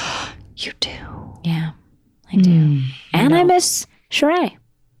 You do. Yeah, I do. And I miss Sheree.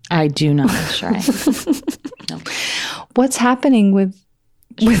 I do not miss Sheree. What's happening with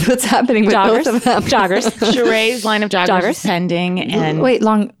what's happening with Joggers. both of them? Joggers. Sheree's line of joggers, Joggers? is pending, and Wait,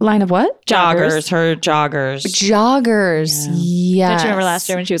 long line of what? joggers, her joggers. Joggers. Yeah. Don't you remember last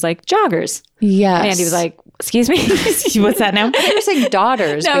year when she was like, joggers? Yes. And Andy was like, excuse me? What's that now? you were saying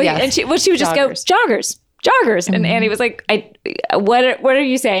daughters. No, but yes. and she would just go, Joggers. joggers. And Andy was like, what are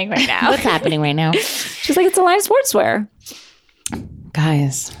you saying right now? What's happening right now, She's like, it's a line of sportswear.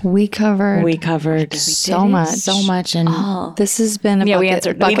 guys? We covered We covered so much. so much, and Oh. This has been a Yeah, we bucket,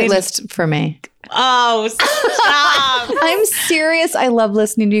 answered. bucket We didn't- list for me. oh, stop! I'm serious. I love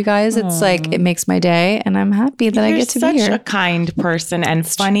listening to you guys. It's like, it makes my day, and I'm happy that I You're get to such be here. a kind person and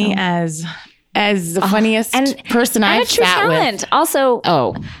funny as the funniest person And I've a true sat talent. with. Also,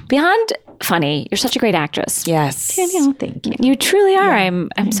 Oh, beyond funny, you're such a great actress. yes. Danielle, thank you. You truly are. I'm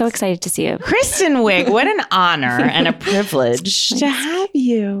so excited to see you. Kristen Wiig, what an honor and a privilege to have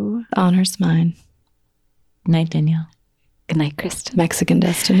you. The honor's mine. Night, Danielle. Good night, Kristen. Mexican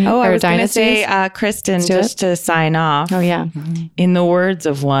Destiny. Oh, I or was going to Dynasties. say, Kristen, do just to sign off. Oh, yeah. In the words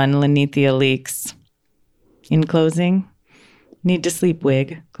of one, Lenithia Leaks, in closing, need to sleep,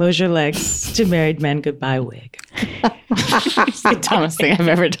 wig. Close your legs. To married men, goodbye, wig. It's the dumbest thing I've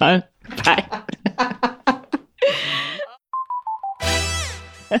ever done. Bye.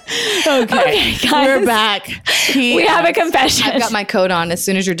 Okay, guys. we're back. We have a confession. I've got my coat on. As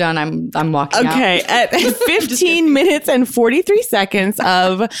soon as you're done, I'm walking out. Okay, at 15 minutes and 43 seconds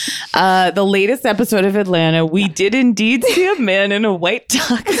of the latest episode of Atlanta, we did indeed see a man in a white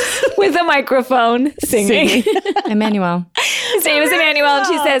tux with a microphone singing. Emmanuel. His name is Emmanuel, and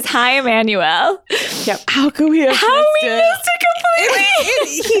she says, "Hi, Emmanuel." How could we have How we missed missed it completely.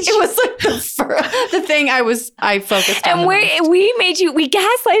 It was like the thing I focused on. And we made you, we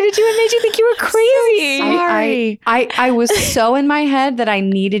gaslighted you and made you think you were crazy. Sorry. I was so in my head that I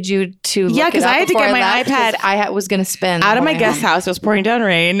needed you to look Yeah, it 'cause up I had to before get my left, iPad 'cause I was going to spin Out of the my way guest home. house, it was pouring down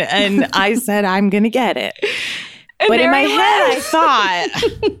rain, and I said, I'm going to get it. But in there my I head, I was. thought,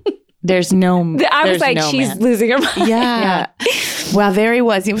 there's no I was there's like, no she's man. losing her mind. Yeah. Well, there he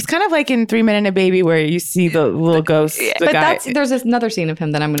was. It was kind of like in 3 Men and a Baby where you see the little ghost. The But guy. there's another scene of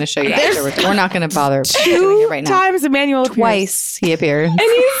him that I'm going to show you afterwards. We're not going to bother doing Two it right now. times Emmanuel appears. Twice he appeared. And he's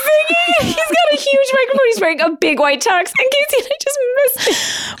singing. He's got a huge microphone. He's wearing a big white tux. And Casey and I just missed it.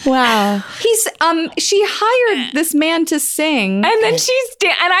 Wow. He's she hired this man to sing. And then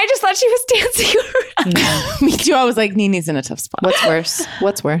and I just thought she was dancing around. Me too. I was like, Nini's in a tough spot. What's worse?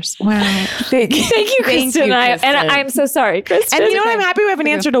 What's worse? Wow. Thank you. Thank you, Kristen. Kristen. And I'm so sorry, Kristen. And you know what? I'm happy we have an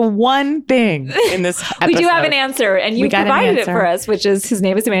answer to one thing in this episode. We do have an answer, and you We got an provided it answer. for us, which is his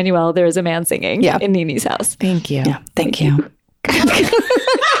name is Emmanuel. There is a man singing Yeah. in Nini's house. Thank you. Yeah, thank you.